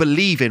really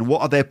believe in?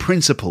 What are their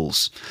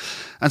principles?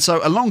 And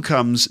so along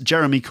comes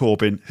Jeremy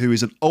Corbyn, who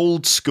is an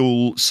old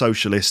school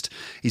socialist.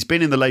 He's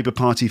been in the Labour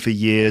Party for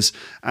years,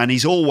 and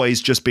he's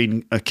always just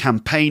been a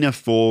campaigner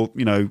for,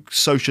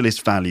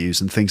 socialist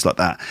values and things like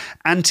that.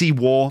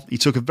 Anti-war. He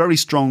took a very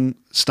strong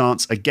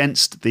stance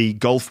against the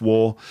Gulf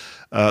War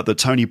that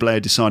Tony Blair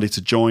decided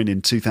to join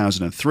in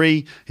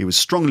 2003. He was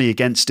strongly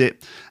against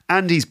it.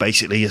 And he's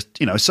basically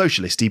a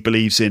socialist. He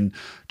believes in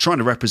trying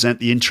to represent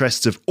the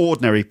interests of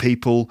ordinary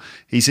people.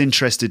 He's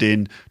interested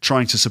in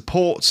trying to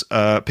support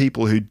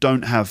people who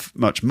don't have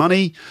much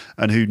money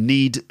and who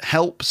need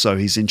help. So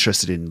he's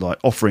interested in like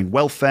offering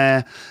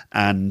welfare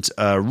and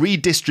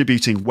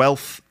redistributing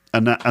wealth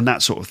and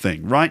that sort of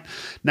thing, right?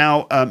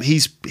 Now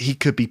he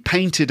could be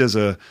painted as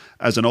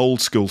an old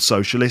school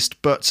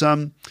socialist, but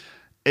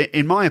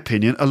in my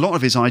opinion, a lot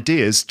of his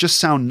ideas just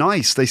sound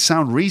nice. They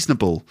sound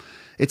reasonable.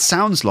 It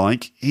sounds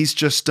like he's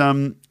just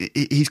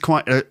he's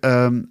quite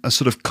a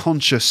sort of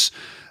conscious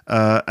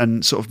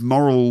and sort of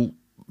moral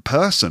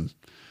person.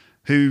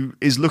 who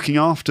is looking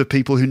after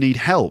people who need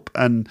help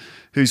and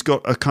who's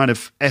got a kind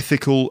of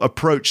ethical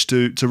approach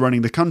to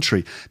running the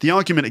country. The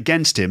argument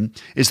against him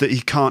is that he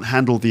can't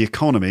handle the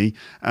economy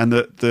and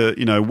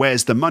that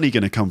where's the money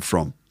going to come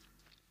from?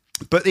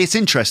 But it's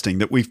interesting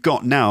that we've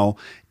got now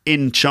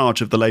in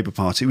charge of the Labour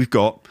Party, we've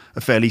got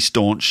a fairly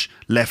staunch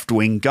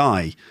left-wing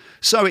guy.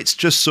 So it's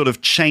just sort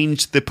of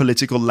changed the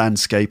political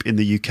landscape in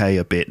the UK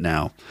a bit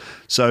now.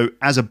 So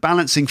as a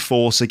balancing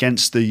force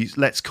against the,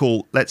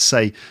 let's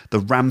say, the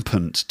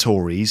rampant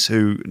Tories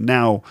who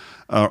now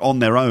are on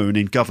their own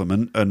in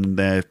government and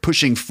they're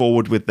pushing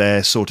forward with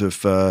their sort of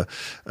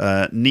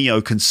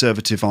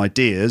neoconservative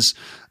ideas.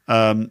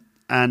 And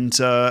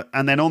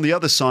then on the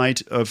other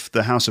side of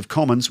the House of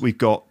Commons, we've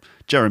got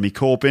Jeremy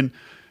Corbyn,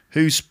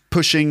 who's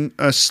pushing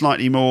a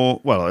slightly more,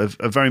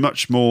 a very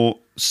much more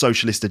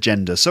socialist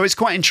agenda. So it's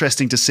quite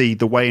interesting to see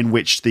the way in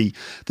which the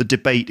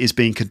debate is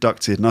being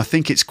conducted. And I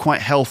think it's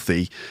quite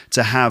healthy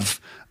to have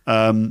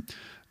a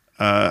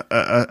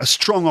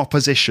strong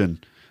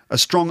opposition, a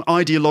strong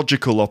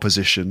ideological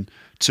opposition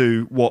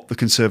to what the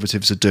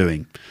Conservatives are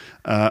doing.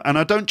 And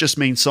I don't just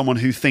mean someone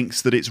who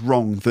thinks that it's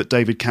wrong that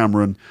David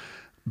Cameron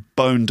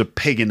boned a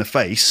pig in the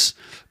face,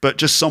 but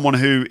just someone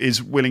who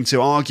is willing to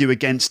argue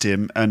against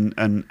him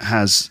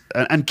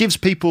and gives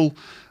people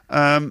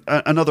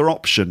another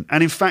option.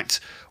 And in fact,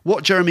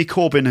 what Jeremy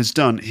Corbyn has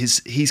done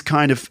is he's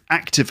kind of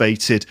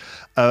activated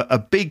a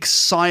big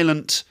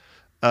silent,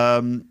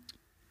 I'm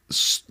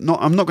not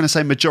going to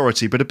say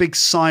majority, but a big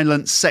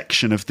silent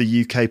section of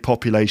the UK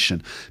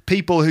population.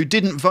 People who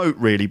didn't vote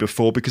really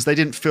before because they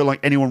didn't feel like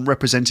anyone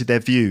represented their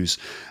views.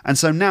 And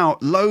so now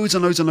loads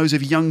and loads and loads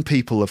of young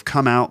people have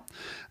come out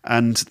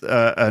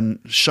and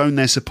shown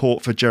their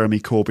support for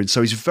Jeremy Corbyn.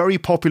 So he's very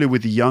popular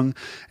with the young, and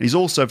he's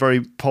also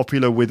very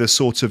popular with a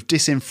sort of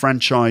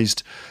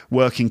disenfranchised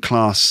working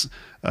class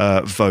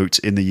vote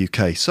in the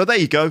UK. So there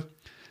you go.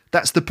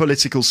 That's the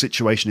political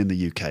situation in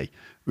the UK.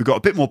 We've got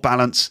a bit more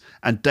balance,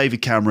 and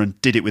David Cameron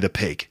did it with a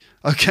pig.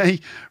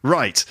 Okay,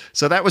 right.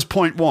 So that was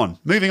point one.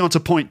 Moving on to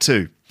point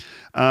two.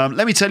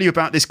 Let me tell you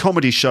about this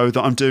comedy show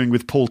that I'm doing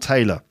with Paul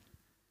Taylor.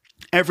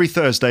 Every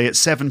Thursday at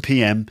 7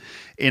 p.m.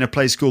 in a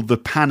place called the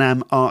Pan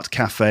Am Art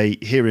Cafe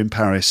here in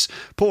Paris,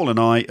 Paul and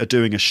I are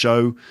doing a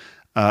show,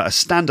 a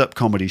stand-up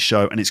comedy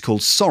show, and it's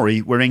called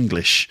Sorry, We're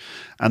English.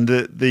 And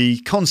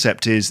the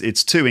concept is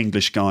it's two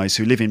English guys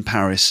who live in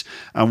Paris,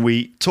 and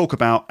we talk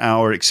about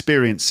our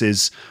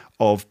experiences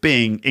of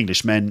being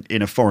Englishmen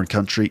in a foreign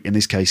country, in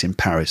this case in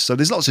Paris. So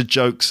there's lots of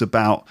jokes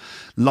about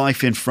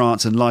life in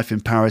France and life in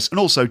Paris, and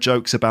also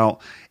jokes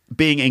about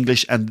being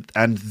English and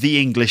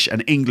the English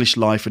and English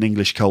life and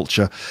English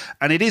culture.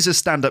 And it is a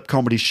stand-up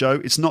comedy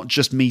show. It's not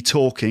just me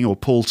talking or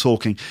Paul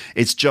talking.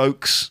 It's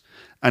jokes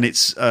and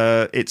it's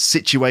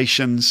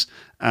situations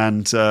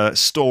and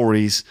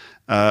stories,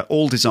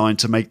 all designed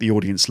to make the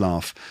audience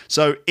laugh.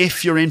 So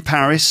if you're in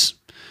Paris,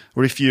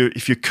 or if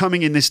you're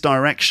coming in this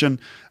direction,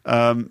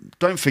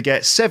 don't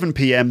forget 7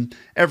 p.m.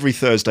 every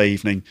Thursday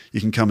evening, you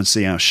can come and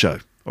see our show.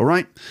 All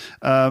right.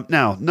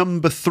 Now,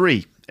 number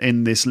 3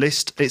 in this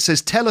list, it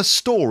says tell a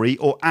story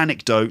or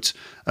anecdote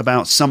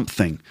about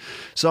something.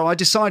 So I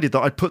decided that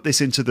I'd put this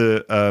into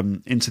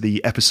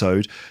the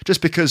episode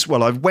just because,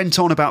 I went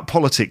on about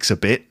politics a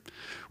bit,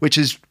 which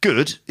is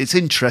good. It's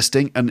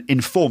interesting and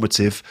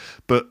informative,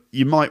 but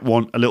you might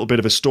want a little bit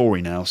of a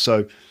story now.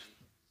 So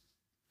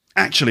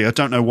actually, I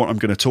don't know what I'm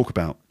going to talk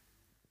about.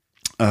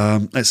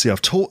 Let's see.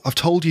 I've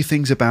told you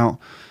things about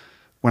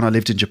when I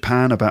lived in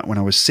Japan, about when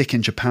I was sick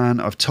in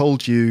Japan. I've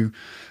told you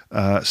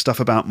stuff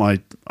about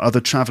my other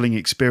traveling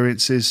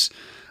experiences.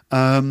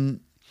 Okay,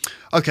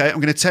 I'm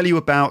going to tell you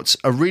about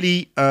a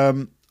really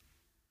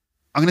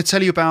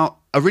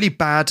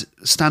bad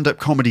stand-up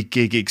comedy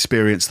gig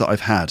experience that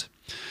I've had.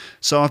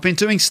 So I've been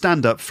doing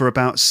stand-up for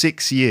about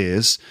 6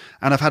 years,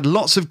 and I've had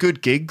lots of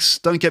good gigs.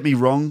 Don't get me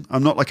wrong.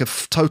 I'm not like a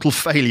total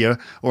failure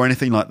or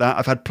anything like that.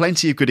 I've had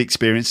plenty of good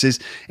experiences.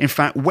 In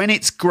fact, when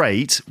it's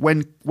great,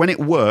 when it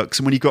works,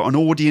 and when you've got an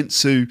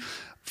audience who,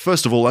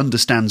 first of all,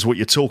 understands what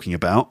you're talking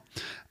about,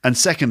 and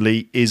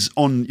secondly, is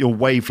on your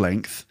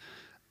wavelength,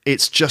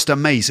 it's just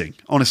amazing.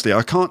 Honestly,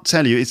 I can't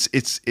tell you.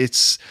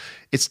 It's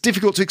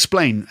difficult to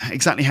explain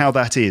exactly how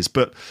that is,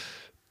 but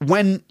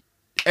when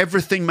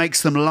everything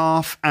makes them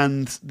laugh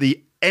and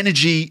the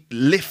energy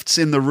lifts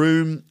in the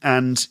room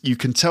and you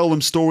can tell them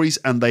stories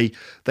and they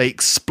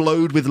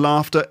explode with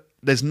laughter,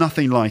 there's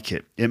nothing like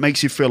it. It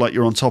makes you feel like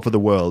you're on top of the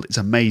world. It's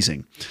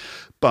amazing.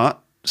 But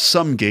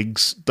some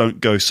gigs don't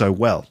go so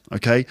well,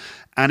 okay?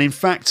 And in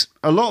fact,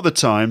 a lot of the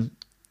time,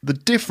 the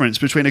difference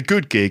between a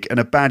good gig and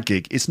a bad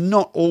gig is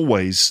not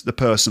always the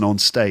person on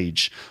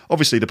stage.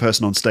 Obviously, the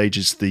person on stage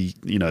is the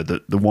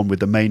one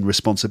with the main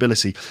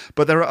responsibility,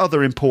 but there are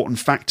other important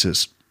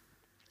factors.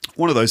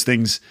 One of those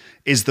things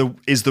is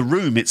the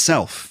room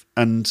itself,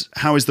 and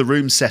how is the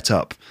room set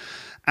up.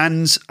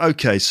 And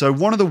okay, so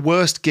one of the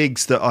worst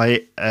gigs that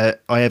I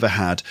ever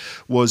had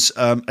was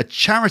a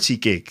charity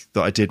gig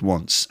that I did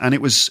once, and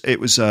it was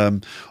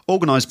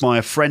organised by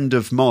a friend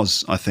of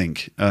Moz. I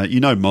think you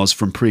know Moz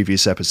from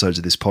previous episodes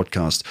of this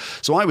podcast.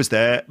 So I was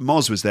there,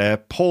 Moz was there,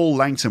 Paul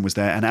Langton was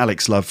there, and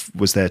Alex Love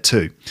was there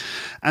too.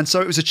 And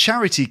so it was a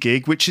charity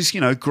gig, which is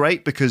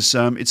great because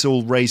it's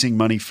all raising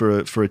money for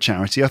a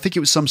charity. I think it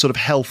was some sort of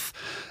health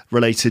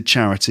related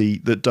charity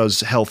that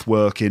does health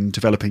work in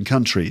developing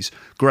countries.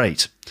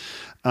 Great.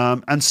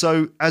 And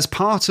so as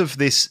part of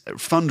this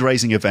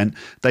fundraising event,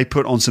 they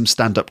put on some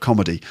stand-up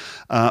comedy.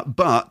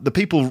 But the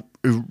people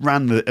who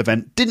ran the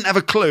event didn't have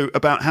a clue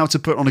about how to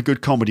put on a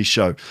good comedy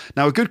show.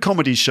 Now, a good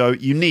comedy show,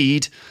 you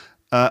need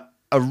a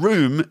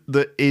room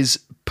that is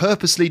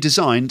purposely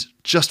designed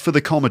just for the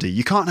comedy.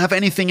 You can't have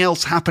anything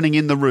else happening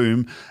in the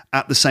room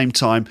at the same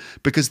time,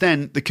 because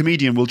then the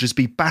comedian will just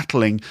be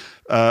battling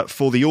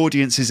for the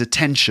audience's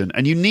attention.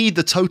 And you need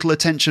the total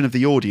attention of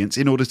the audience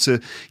in order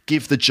to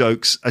give the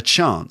jokes a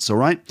chance, all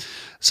right?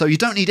 So you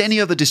don't need any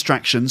other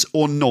distractions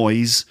or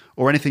noise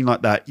or anything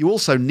like that. You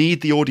also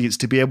need the audience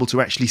to be able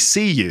to actually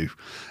see you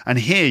and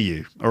hear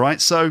you, all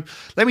right? So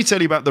let me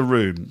tell you about the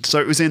room. So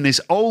it was in this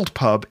old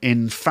pub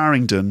in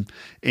Farringdon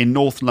in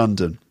North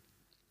London.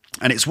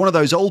 And it's one of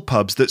those old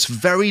pubs that's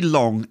very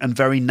long and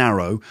very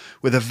narrow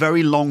with a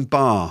very long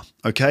bar,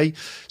 okay?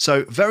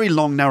 So very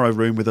long, narrow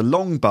room with a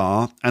long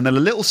bar and then a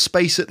little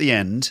space at the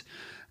end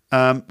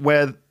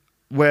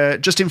where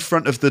just in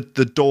front of the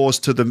doors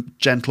to the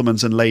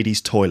gentlemen's and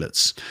ladies'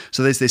 toilets.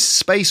 So there's this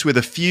space with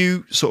a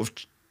few sort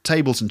of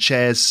tables and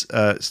chairs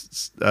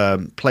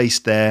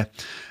placed there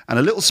and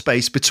a little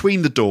space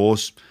between the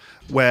doors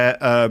where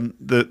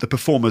the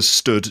performers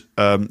stood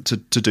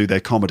to do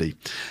their comedy.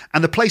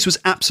 And the place was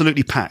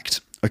absolutely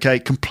packed, okay,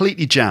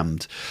 completely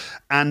jammed.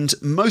 And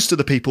most of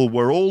the people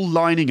were all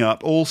lining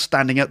up, all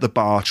standing at the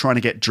bar trying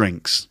to get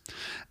drinks.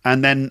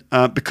 And then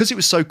because it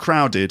was so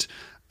crowded,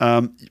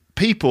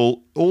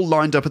 people all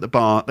lined up at the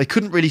bar, they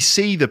couldn't really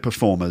see the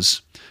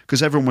performers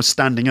because everyone was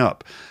standing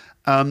up.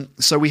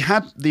 So we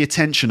had the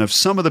attention of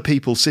some of the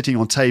people sitting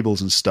on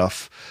tables and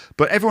stuff,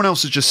 but everyone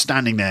else was just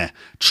standing there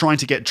trying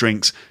to get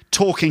drinks,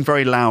 talking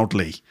very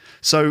loudly.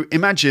 So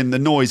imagine the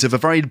noise of a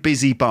very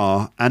busy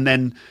bar, and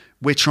then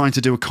we're trying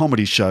to do a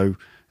comedy show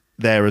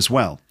there as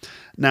well.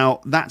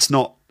 Now, that's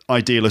not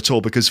ideal at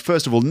all because,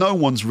 first of all, no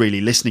one's really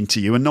listening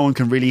to you and no one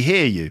can really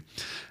hear you,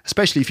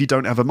 especially if you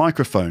don't have a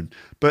microphone.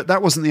 But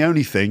that wasn't the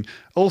only thing.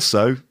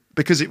 Also,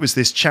 because it was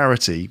this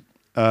charity,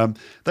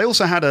 they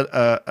also had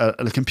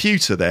a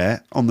computer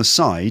there on the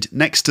side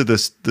next to the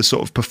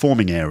sort of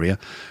performing area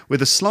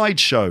with a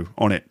slideshow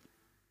on it.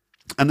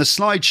 And the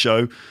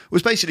slideshow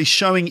was basically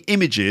showing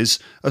images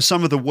of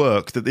some of the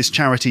work that this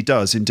charity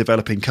does in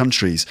developing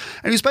countries.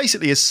 And it was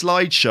basically a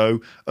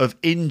slideshow of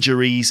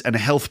injuries and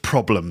health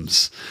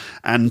problems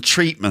and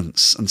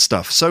treatments and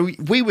stuff. So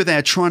we were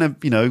there trying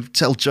to,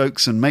 tell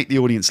jokes and make the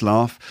audience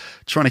laugh,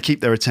 trying to keep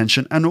their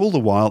attention. And all the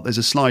while, there's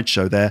a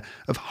slideshow there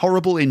of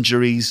horrible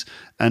injuries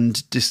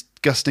and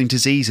disgusting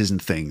diseases and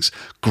things.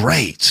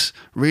 Great,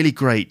 really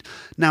great.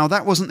 Now,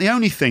 that wasn't the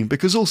only thing,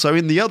 because also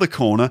in the other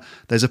corner,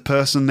 there's a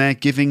person there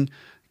giving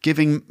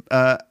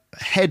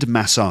head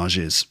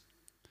massages.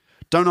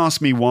 Don't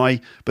ask me why,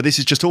 but this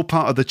is just all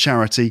part of the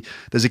charity.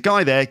 There's a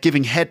guy there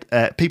giving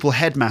people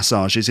head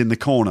massages in the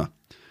corner.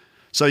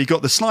 So you've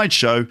got the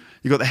slideshow,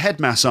 you've got the head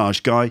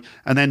massage guy,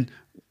 and then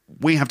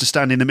we have to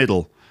stand in the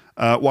middle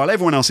while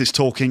everyone else is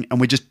talking,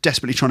 and we're just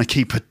desperately trying to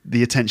keep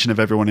the attention of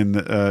everyone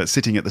in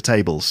sitting at the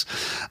tables.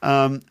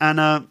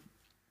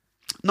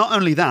 Not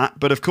only that,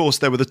 but of course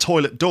there were the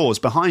toilet doors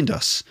behind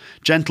us.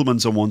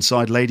 Gentlemen's on one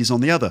side, ladies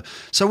on the other.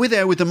 So we're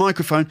there with the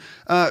microphone.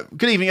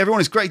 Good evening,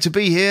 everyone. It's great to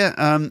be here.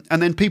 And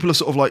then people are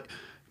sort of like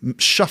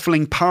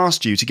shuffling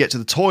past you to get to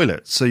the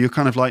toilet. So you're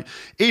kind of like,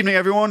 evening,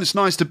 everyone. It's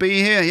nice to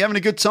be here. Are you having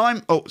a good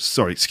time? Oh,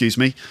 sorry, excuse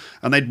me.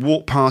 And they'd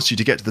walk past you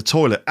to get to the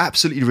toilet.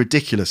 Absolutely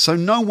ridiculous. So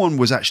no one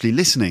was actually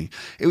listening.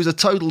 It was a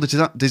total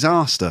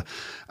disaster.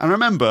 And I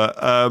remember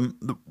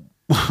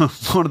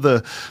one of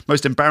the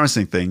most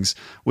embarrassing things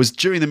was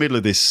during the middle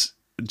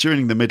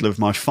of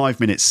my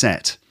 5-minute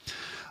set,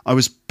 I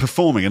was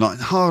performing and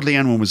hardly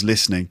anyone was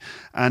listening.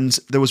 And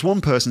there was one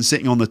person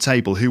sitting on the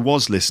table who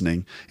was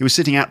listening. He was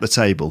sitting at the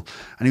table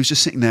and he was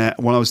just sitting there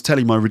while I was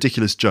telling my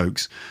ridiculous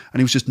jokes. And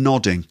he was just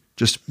nodding,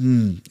 just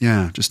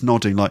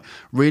nodding, like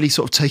really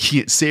sort of taking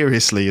it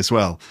seriously as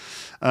well.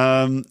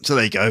 So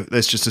there you go.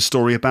 There's just a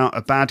story about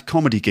a bad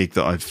comedy gig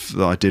that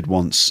I did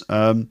once.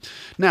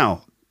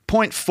 Now,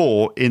 point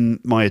 4 in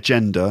my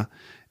agenda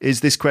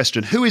is this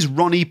question. Who is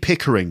Ronnie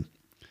Pickering?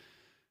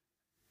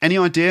 Any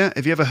idea?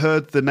 Have you ever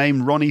heard the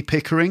name Ronnie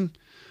Pickering?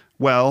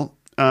 Well,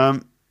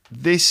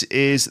 this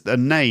is a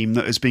name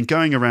that has been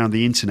going around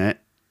the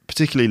internet,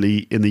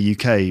 particularly in the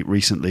UK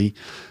recently,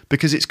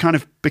 because it's kind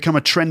of become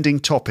a trending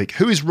topic.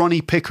 Who is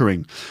Ronnie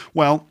Pickering?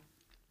 Well,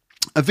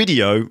 a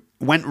video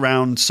went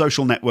around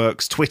social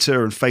networks,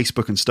 Twitter and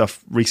Facebook and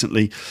stuff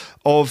recently,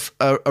 of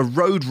a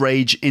road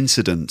rage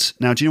incident.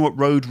 Now, do you know what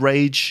road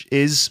rage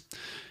is?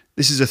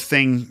 This is a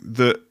thing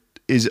that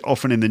is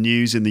often in the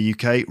news in the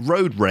UK,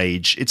 road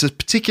rage. It's a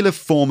particular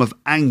form of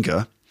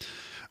anger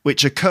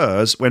which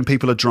occurs when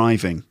people are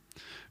driving.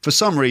 For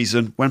some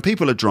reason, when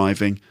people are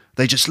driving,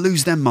 they just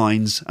lose their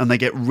minds and they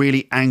get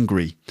really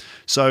angry.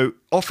 So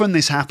often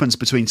this happens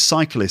between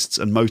cyclists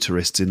and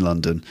motorists in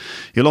London.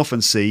 You'll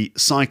often see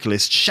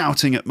cyclists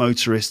shouting at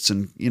motorists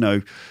and,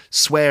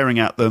 swearing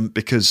at them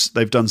because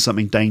they've done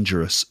something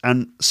dangerous.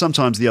 And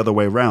sometimes the other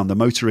way around, the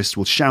motorists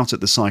will shout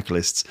at the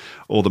cyclists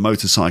or the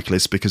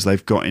motorcyclists because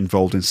they've got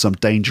involved in some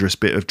dangerous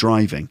bit of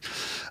driving.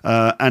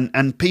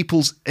 And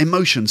people's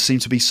emotions seem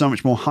to be so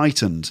much more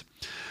heightened.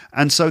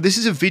 And so this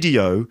is a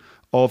video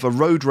of a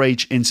road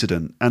rage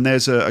incident, and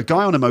there's a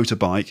guy on a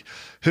motorbike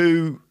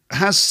who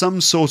has some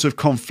sort of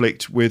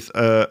conflict with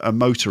a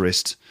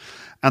motorist,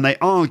 and they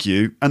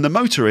argue, and the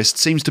motorist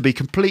seems to be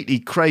completely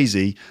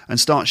crazy and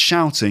starts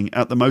shouting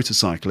at the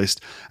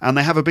motorcyclist, and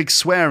they have a big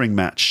swearing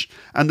match,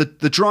 and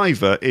the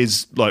driver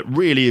is like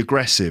really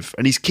aggressive,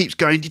 and he keeps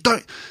going,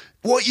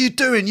 what are you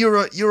doing?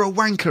 You're a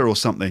wanker or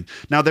something.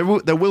 Now there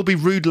will be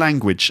rude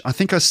language. I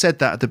think I said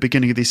that at the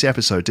beginning of this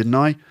episode, didn't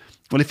I?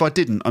 Well, if I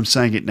didn't, I'm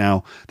saying it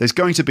now. There's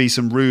going to be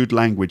some rude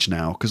language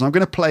now because I'm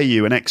going to play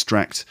you an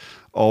extract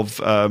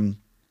of. I'm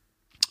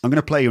going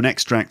to play you an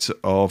extract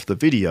of the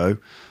video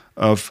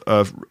of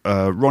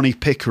Ronnie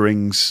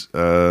Pickering's.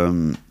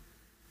 Okay.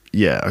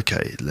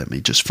 Let me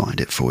just find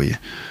it for you.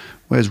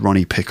 Where's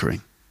Ronnie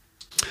Pickering?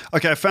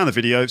 Okay, I found the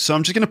video, so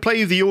I'm just going to play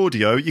you the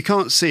audio. You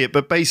can't see it,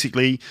 but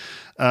basically,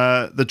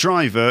 the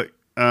driver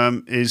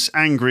is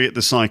angry at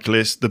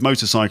the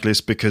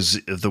motorcyclist, because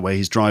of the way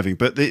he's driving.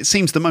 But it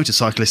seems the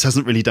motorcyclist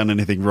hasn't really done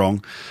anything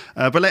wrong.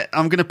 I'm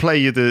going to play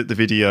you the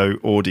video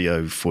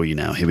audio for you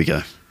now. Here we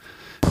go.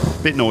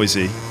 Bit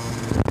noisy.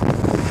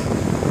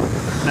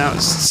 Now,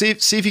 see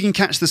if you can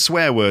catch the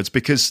swear words,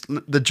 because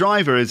the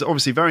driver is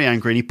obviously very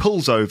angry and he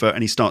pulls over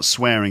and he starts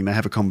swearing. They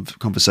have a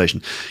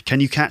conversation.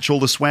 Can you catch all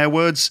the swear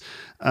words?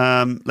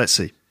 Let's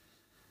see.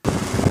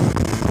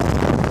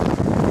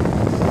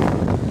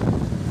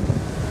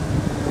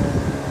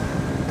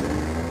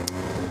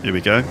 Here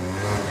we go.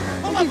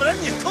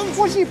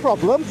 What's your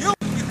problem? You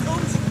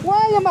cunt. Why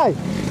are you, mate?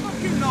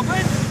 Fucking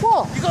knobhead.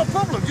 What? You got a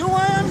problem? Do you know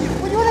why I am?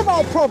 What are you on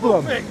about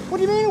problem? Muppet. What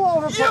do you mean what a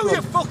problem?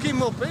 You fucking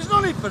muppet. There's no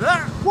need for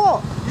that.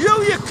 What? You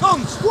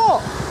cunt.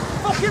 What?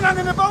 Fucking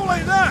hanging about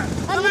like that.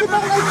 Hanging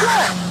about like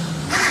what?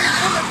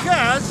 On the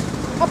cars.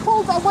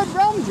 I went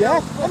round, yeah?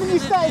 And then you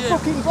started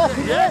fucking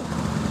blocking Yeah. it.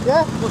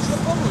 Yeah? What's your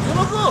problem? You're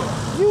not good.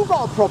 You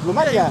got a problem,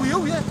 haven't Yeah,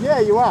 you? yeah. Yeah,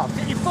 you have.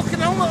 Get your fucking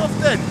helmet off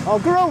then. Oh,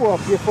 grow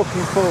up, you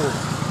fucking fool. Do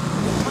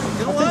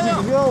you know who I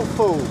am? You're a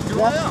fool. Do you know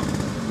who I am?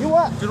 You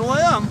what? Do you know who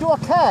I am? Do I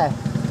care?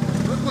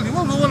 Well, you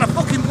won't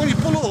when you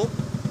pull up.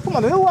 Come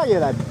on, who are you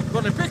then?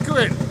 Ronnie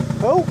Pickering.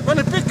 Who?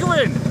 Ronnie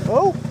Pickering.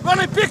 Who?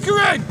 Ronnie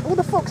Pickering. Who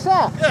the fuck's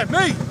that? Yeah,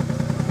 me.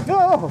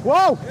 Oh,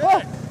 wow.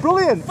 Yeah. Oh,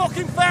 brilliant.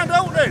 Fucking found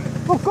out then.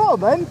 Fuck off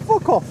then.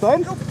 Fuck off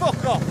then. You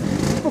fuck off.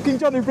 Fucking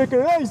Johnny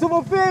Pickering. Hey,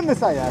 someone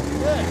famous, are you?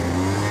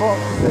 Yeah.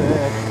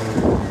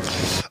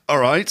 Fuck's sake. All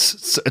right.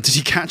 So, did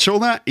you catch all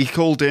that? He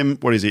called him,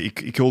 what is it?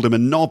 He called him a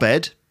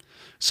knobhead.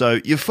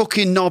 So, you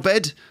fucking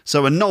knobhead.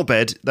 So, a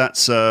knobhead,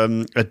 that's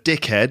a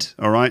dickhead,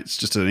 all right? It's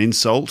just an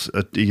insult.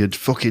 You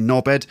fucking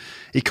knobhead.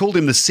 He called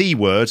him the C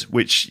word,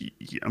 which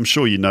I'm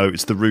sure you know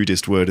it's the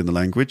rudest word in the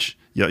language.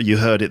 You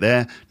heard it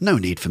there. No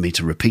need for me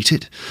to repeat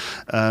it.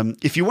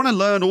 If you want to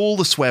learn all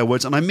the swear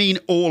words, and I mean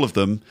all of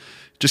them,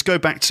 just go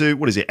back to,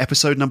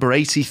 episode number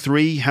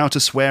 83, How to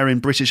Swear in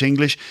British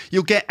English.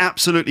 You'll get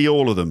absolutely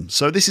all of them.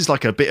 So this is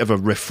like a bit of a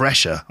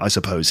refresher, I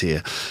suppose,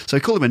 here. So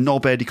he called him a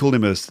knobhead. He called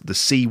him the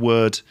C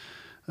word.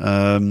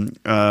 And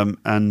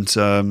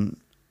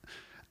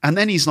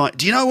then he's like,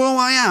 do you know who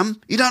I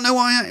am? You don't know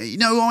you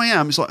know who I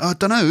am? It's like, I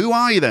don't know. Who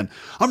are you then?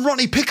 I'm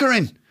Ronnie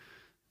Pickering.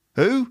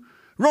 Who?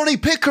 Ronnie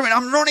Pickering.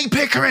 I'm Ronnie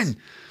Pickering.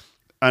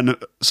 And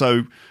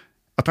so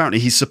apparently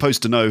he's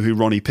supposed to know who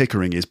Ronnie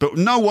Pickering is, but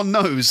no one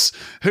knows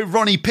who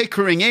Ronnie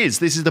Pickering is.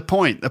 This is the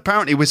point.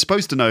 Apparently we're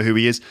supposed to know who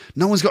he is.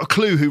 No one's got a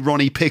clue who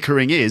Ronnie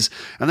Pickering is.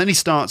 And then he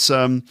starts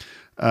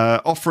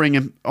offering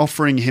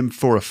him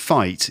for a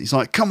fight. He's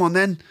like, come on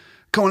then.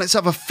 Come on, let's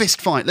have a fist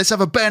fight. Let's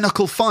have a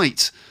bare-knuckle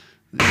fight.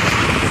 That's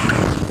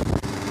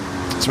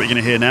what you're going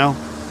to hear now.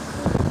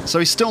 So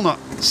he's still not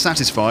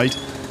satisfied.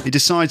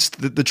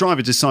 The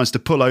driver decides to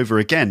pull over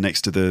again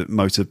next to the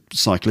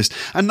motorcyclist.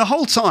 And the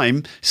whole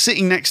time,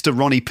 sitting next to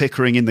Ronnie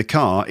Pickering in the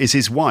car is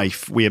his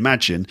wife, we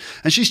imagine.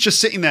 And she's just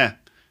sitting there,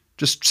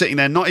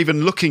 not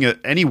even looking at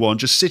anyone,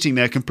 just sitting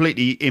there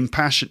completely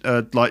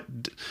impassioned, like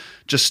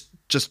she's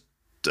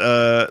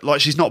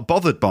not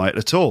bothered by it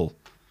at all.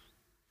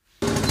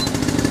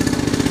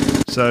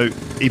 So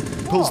he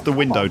pulls the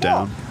window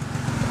down.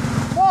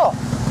 What?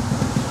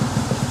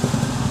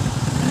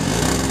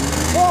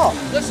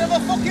 Let's have a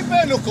fucking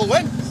bare knuckle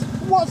then.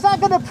 What's that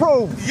going to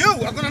prove?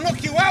 I'm going to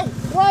knock you out.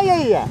 Why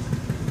are you?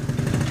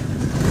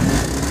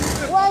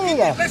 Why are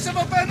you? Let's have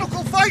a bare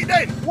knuckle fight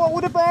then. What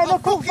would a bare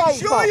knuckle fight I'll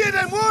fucking show you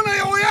then, won't I?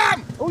 Who I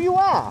am. Who you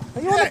are?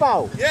 Are you on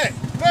about? Yeah,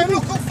 bare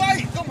knuckle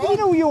fight. Come You on.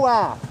 know who you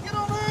are. Get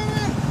over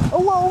here. Oh,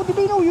 what do you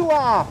mean who you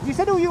are? You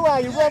said who you are.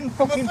 You're Ron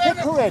fucking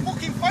Pickering.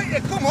 Fucking fighter,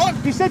 come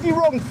on. You said you're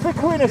Ron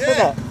Pickering or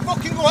Yeah, something.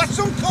 fucking go at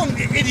some cunt,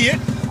 you idiot.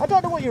 I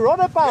don't know what you're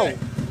on about. Yeah.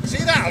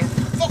 See that?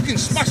 I'll fucking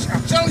smash it.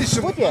 I'm telling you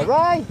something. Would you?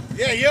 Right?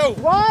 Yeah, you.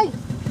 Why?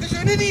 Because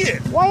you're an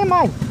idiot. Why am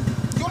I? Do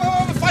you want to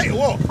have a fight or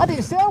what? I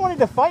didn't say I wanted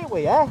to fight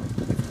with you.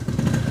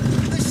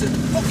 Listen,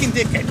 fucking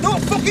dickhead.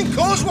 Don't fucking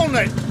cause one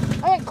then.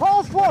 I ain't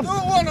caused one.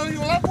 Don't want or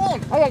you'll have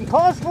one. I ain't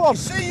caused one.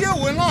 See you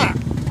and that.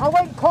 I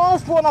ain't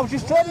caused one. I was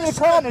just turning the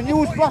corner and you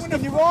was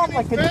blasting your arm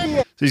like an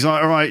idiot. So he's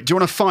like, all right, do you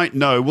want to fight?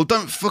 No. Well,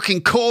 don't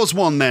fucking cause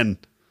one then.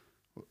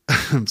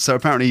 So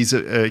apparently he's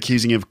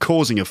accusing him of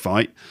causing a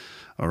fight.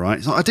 All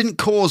right. So I didn't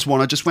cause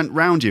one. I just went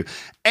round you.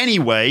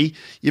 Anyway,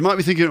 you might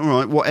be thinking, all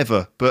right,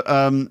 whatever. But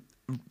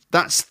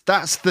that's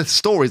the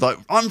story. Like,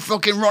 I'm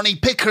fucking Ronnie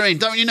Pickering.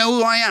 Don't you know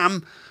who I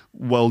am?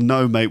 Well,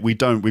 no, mate, we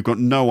don't. We've got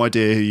no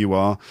idea who you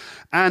are.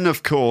 And,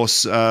 of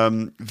course,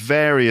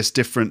 various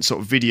different sort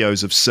of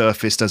videos have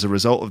surfaced as a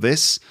result of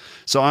this.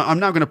 So I'm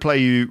now going to play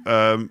you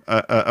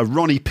a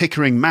Ronnie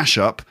Pickering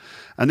mashup.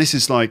 And this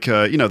is like,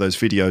 those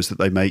videos that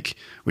they make,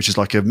 which is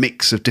like a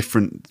mix of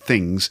different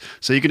things.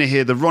 So you're going to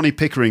hear the Ronnie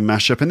Pickering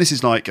mashup. And this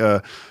is like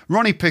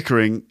Ronnie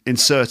Pickering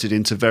inserted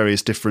into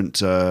various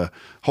different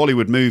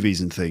Hollywood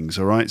movies and things,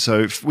 all right? So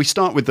if we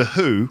start with The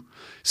Who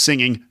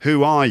singing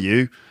Who Are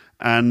You?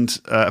 And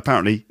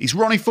apparently he's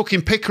Ronnie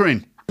fucking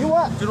Pickering. You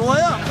what? Do you know who I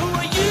am? Who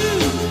are you?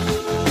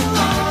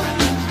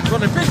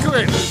 Ronnie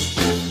Pickering.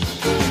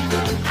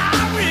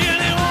 I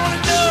really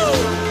want to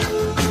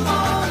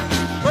know.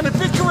 Ronnie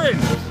Pickering.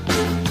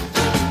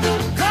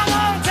 Come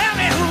on, tell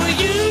me, who are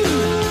you?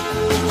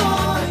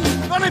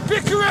 Ronnie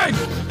Pickering.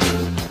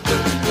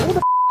 Who the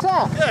f***'s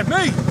that? Yeah,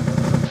 me.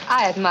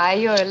 I admire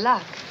your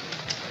luck,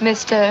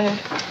 Mr.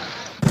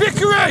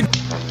 Pickering.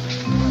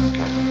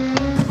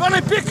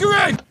 Ronnie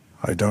Pickering.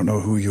 I don't know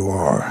who you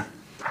are.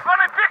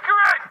 Ronnie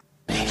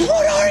Pickering.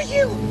 What are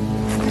you?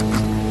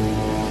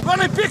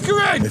 Ronnie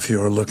Pickering. If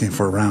you're looking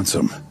for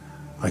ransom,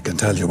 I can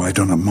tell you I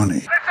don't have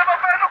money. Let's have a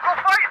bare knuckle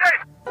fight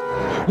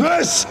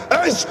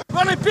then. This is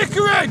Ronnie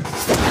Pickering.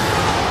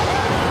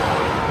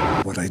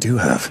 what I do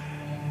have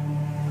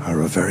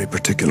are a very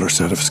particular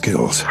set of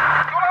skills. Do you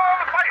want to have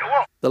a fight or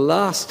what? The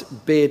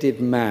last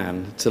bearded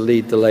man to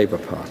lead the Labour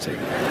Party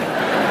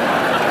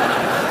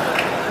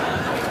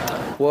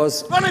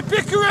was Ronnie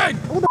Pickering.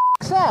 Who the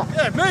f***'s that?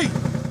 Yeah, me.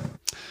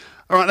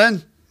 All right,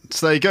 then.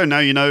 So there you go. Now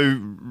you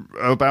know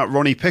about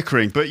Ronnie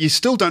Pickering, but you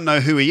still don't know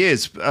who he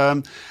is.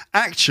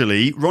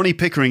 Actually, Ronnie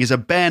Pickering is a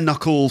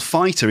bare-knuckle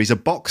fighter. He's a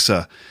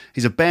boxer.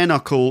 He's a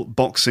bare-knuckle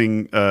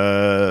boxing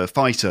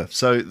fighter.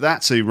 So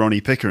that's who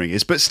Ronnie Pickering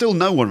is. But still,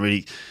 no one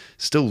really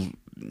still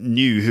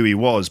knew who he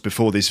was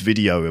before this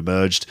video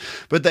emerged.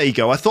 But there you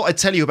go. I thought I'd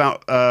tell you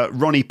about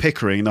Ronnie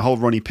Pickering, the whole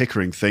Ronnie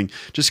Pickering thing,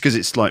 just because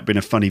it's like been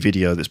a funny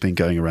video that's been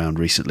going around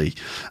recently.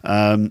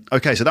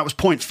 Okay, so that was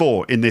point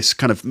 4 in this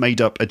kind of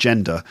made-up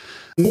agenda.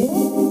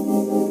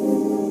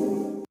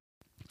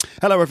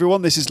 Hello,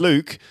 everyone. This is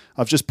Luke.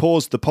 I've just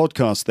paused the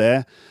podcast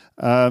there.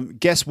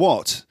 Guess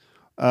what?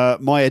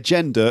 My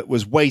agenda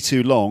was way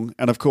too long.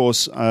 And of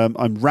course,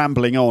 I'm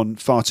rambling on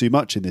far too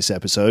much in this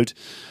episode.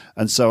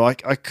 And so I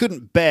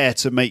couldn't bear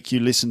to make you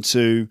listen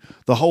to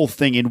the whole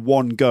thing in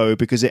one go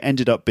because it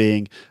ended up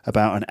being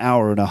about an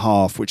hour and a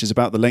half, which is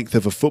about the length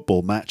of a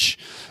football match.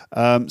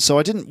 So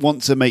I didn't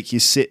want to make you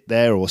sit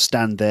there or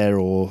stand there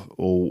or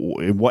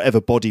in whatever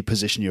body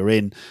position you're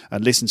in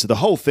and listen to the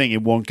whole thing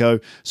in one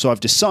go. So I've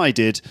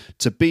decided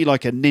to be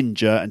like a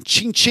ninja and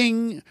ching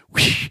ching.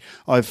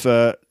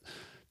 I've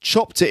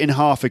chopped it in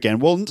half again.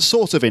 Well,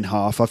 sort of in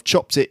half. I've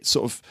chopped it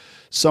sort of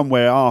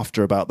somewhere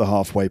after about the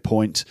halfway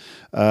point,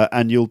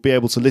 and you'll be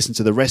able to listen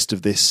to the rest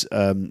of this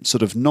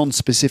sort of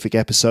non-specific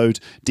episode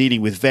dealing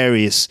with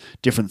various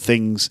different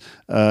things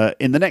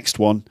in the next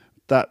one.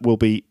 That will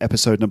be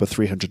episode number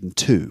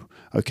 302.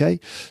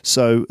 Okay,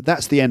 so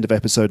that's the end of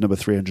episode number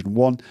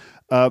 301.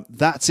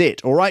 That's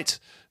it. All right,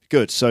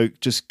 good. So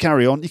just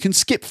carry on. You can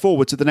skip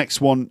forward to the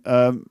next one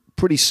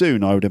pretty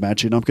soon, I would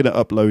imagine. I'm going to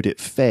upload it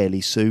fairly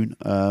soon,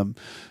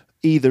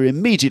 either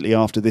immediately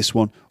after this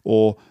one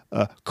or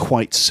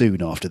quite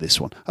soon after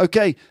this one.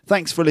 Okay,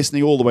 thanks for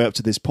listening all the way up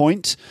to this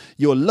point.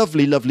 You're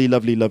lovely, lovely,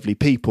 lovely, lovely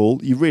people.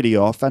 You really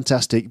are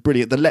fantastic,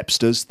 brilliant. The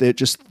Lepsters,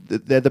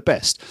 they're the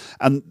best.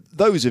 And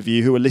those of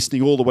you who are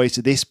listening all the way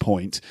to this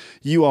point,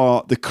 you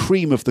are the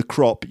cream of the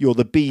crop. You're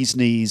the bee's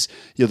knees.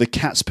 You're the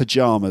cat's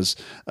pajamas.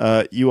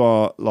 You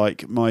are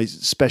like my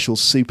special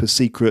super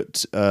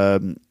secret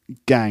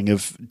gang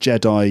of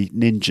Jedi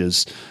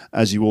ninjas,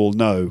 as you all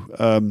know.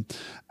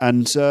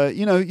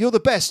 You're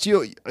the best.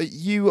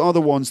 You are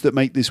the ones that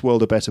make this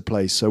world a better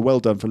place. So well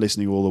done for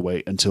listening all the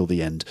way until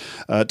the end.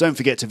 Don't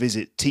forget to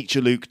visit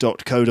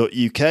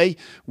teacherluke.co.uk,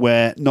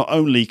 where not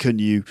only can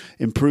you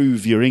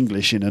improve your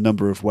English in a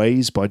number of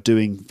ways by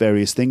doing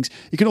various things,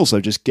 you can also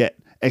just get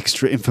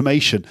extra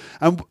information.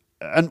 And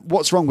And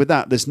what's wrong with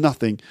that? There's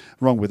nothing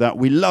wrong with that.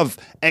 We love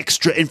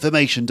extra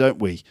information, don't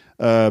we?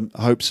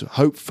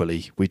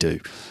 Hopefully we do.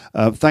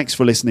 Thanks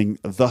for listening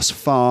thus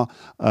far.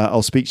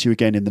 I'll speak to you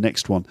again in the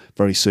next one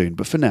very soon.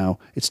 But for now,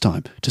 it's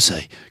time to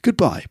say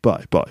goodbye.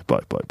 Bye.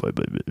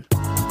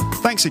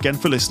 Thanks again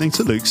for listening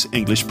to Luke's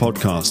English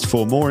podcast.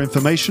 For more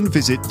information,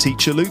 visit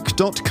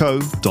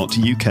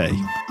teacherluke.co.uk.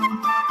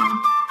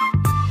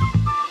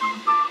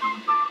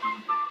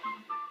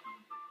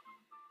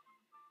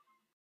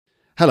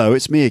 Hello,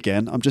 it's me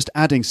again. I'm just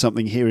adding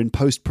something here in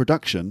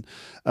post-production.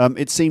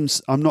 It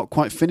seems I'm not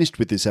quite finished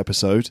with this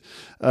episode.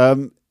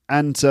 And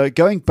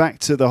going back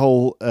to the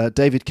whole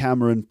David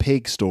Cameron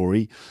pig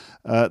story,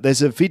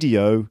 there's a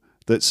video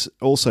that's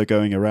also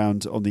going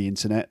around on the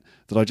internet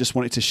that I just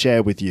wanted to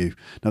share with you.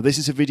 Now, this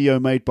is a video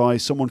made by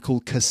someone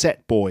called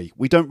Cassette Boy.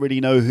 We don't really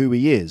know who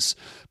he is,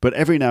 but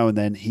every now and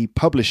then he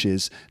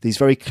publishes these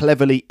very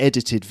cleverly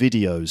edited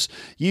videos.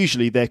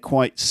 Usually they're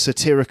quite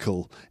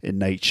satirical in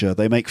nature.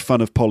 They make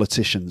fun of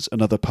politicians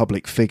and other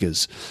public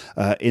figures.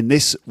 In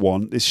this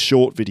one, this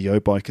short video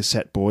by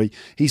Cassette Boy,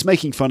 he's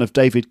making fun of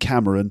David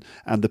Cameron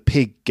and the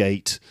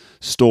Piggate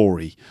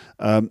story.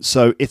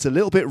 So it's a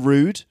little bit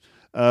rude,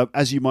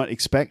 as you might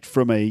expect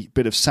from a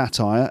bit of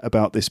satire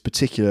about this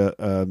particular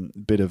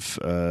bit of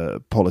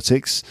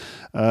politics.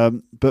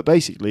 But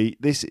basically,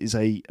 this is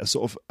a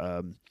sort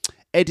of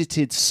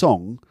edited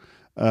song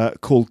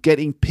called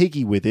Getting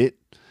Piggy With It.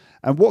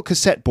 And what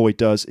Cassette Boy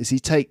does is he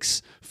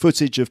takes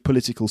footage of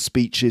political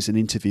speeches and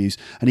interviews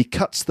and he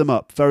cuts them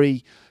up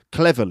very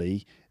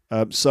cleverly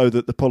so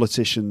that the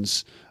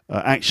politicians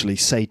actually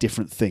say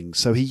different things.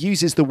 So he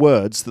uses the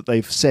words that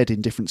they've said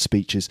in different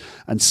speeches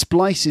and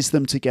splices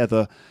them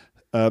together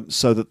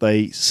so that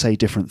they say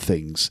different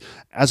things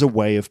as a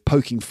way of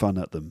poking fun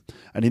at them.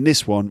 And in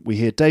this one, we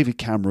hear David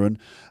Cameron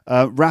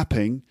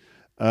rapping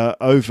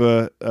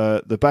over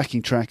the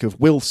backing track of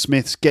Will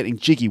Smith's Getting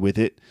Jiggy With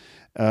It.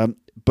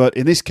 But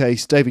in this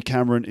case, David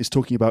Cameron is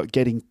talking about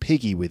getting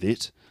piggy with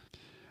it.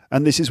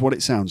 And this is what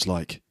it sounds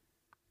like.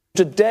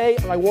 Today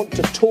I want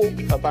to talk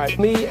about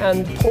me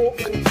and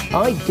pork.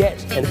 I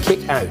get and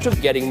kick out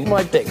of getting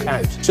my dick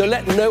out. So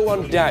let no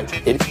one doubt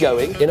it's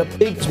going in a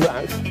pig's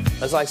mouth.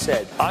 As I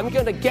said, I'm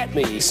going to get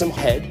me some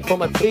head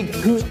from a pig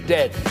who's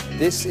dead.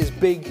 This is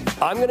big.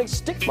 I'm going to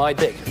stick my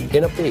dick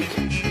in a pig.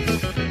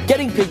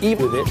 Getting piggy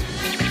with it.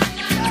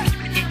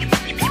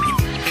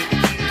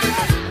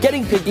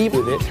 Getting piggy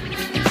with it.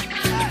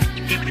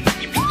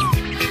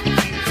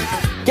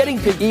 Getting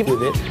piggy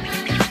with it.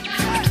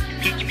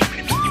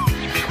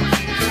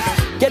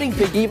 Getting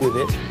piggy with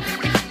it.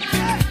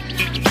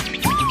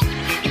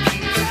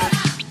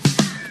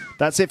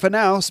 That's it for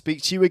now.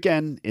 Speak to you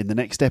again in the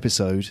next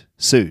episode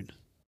soon.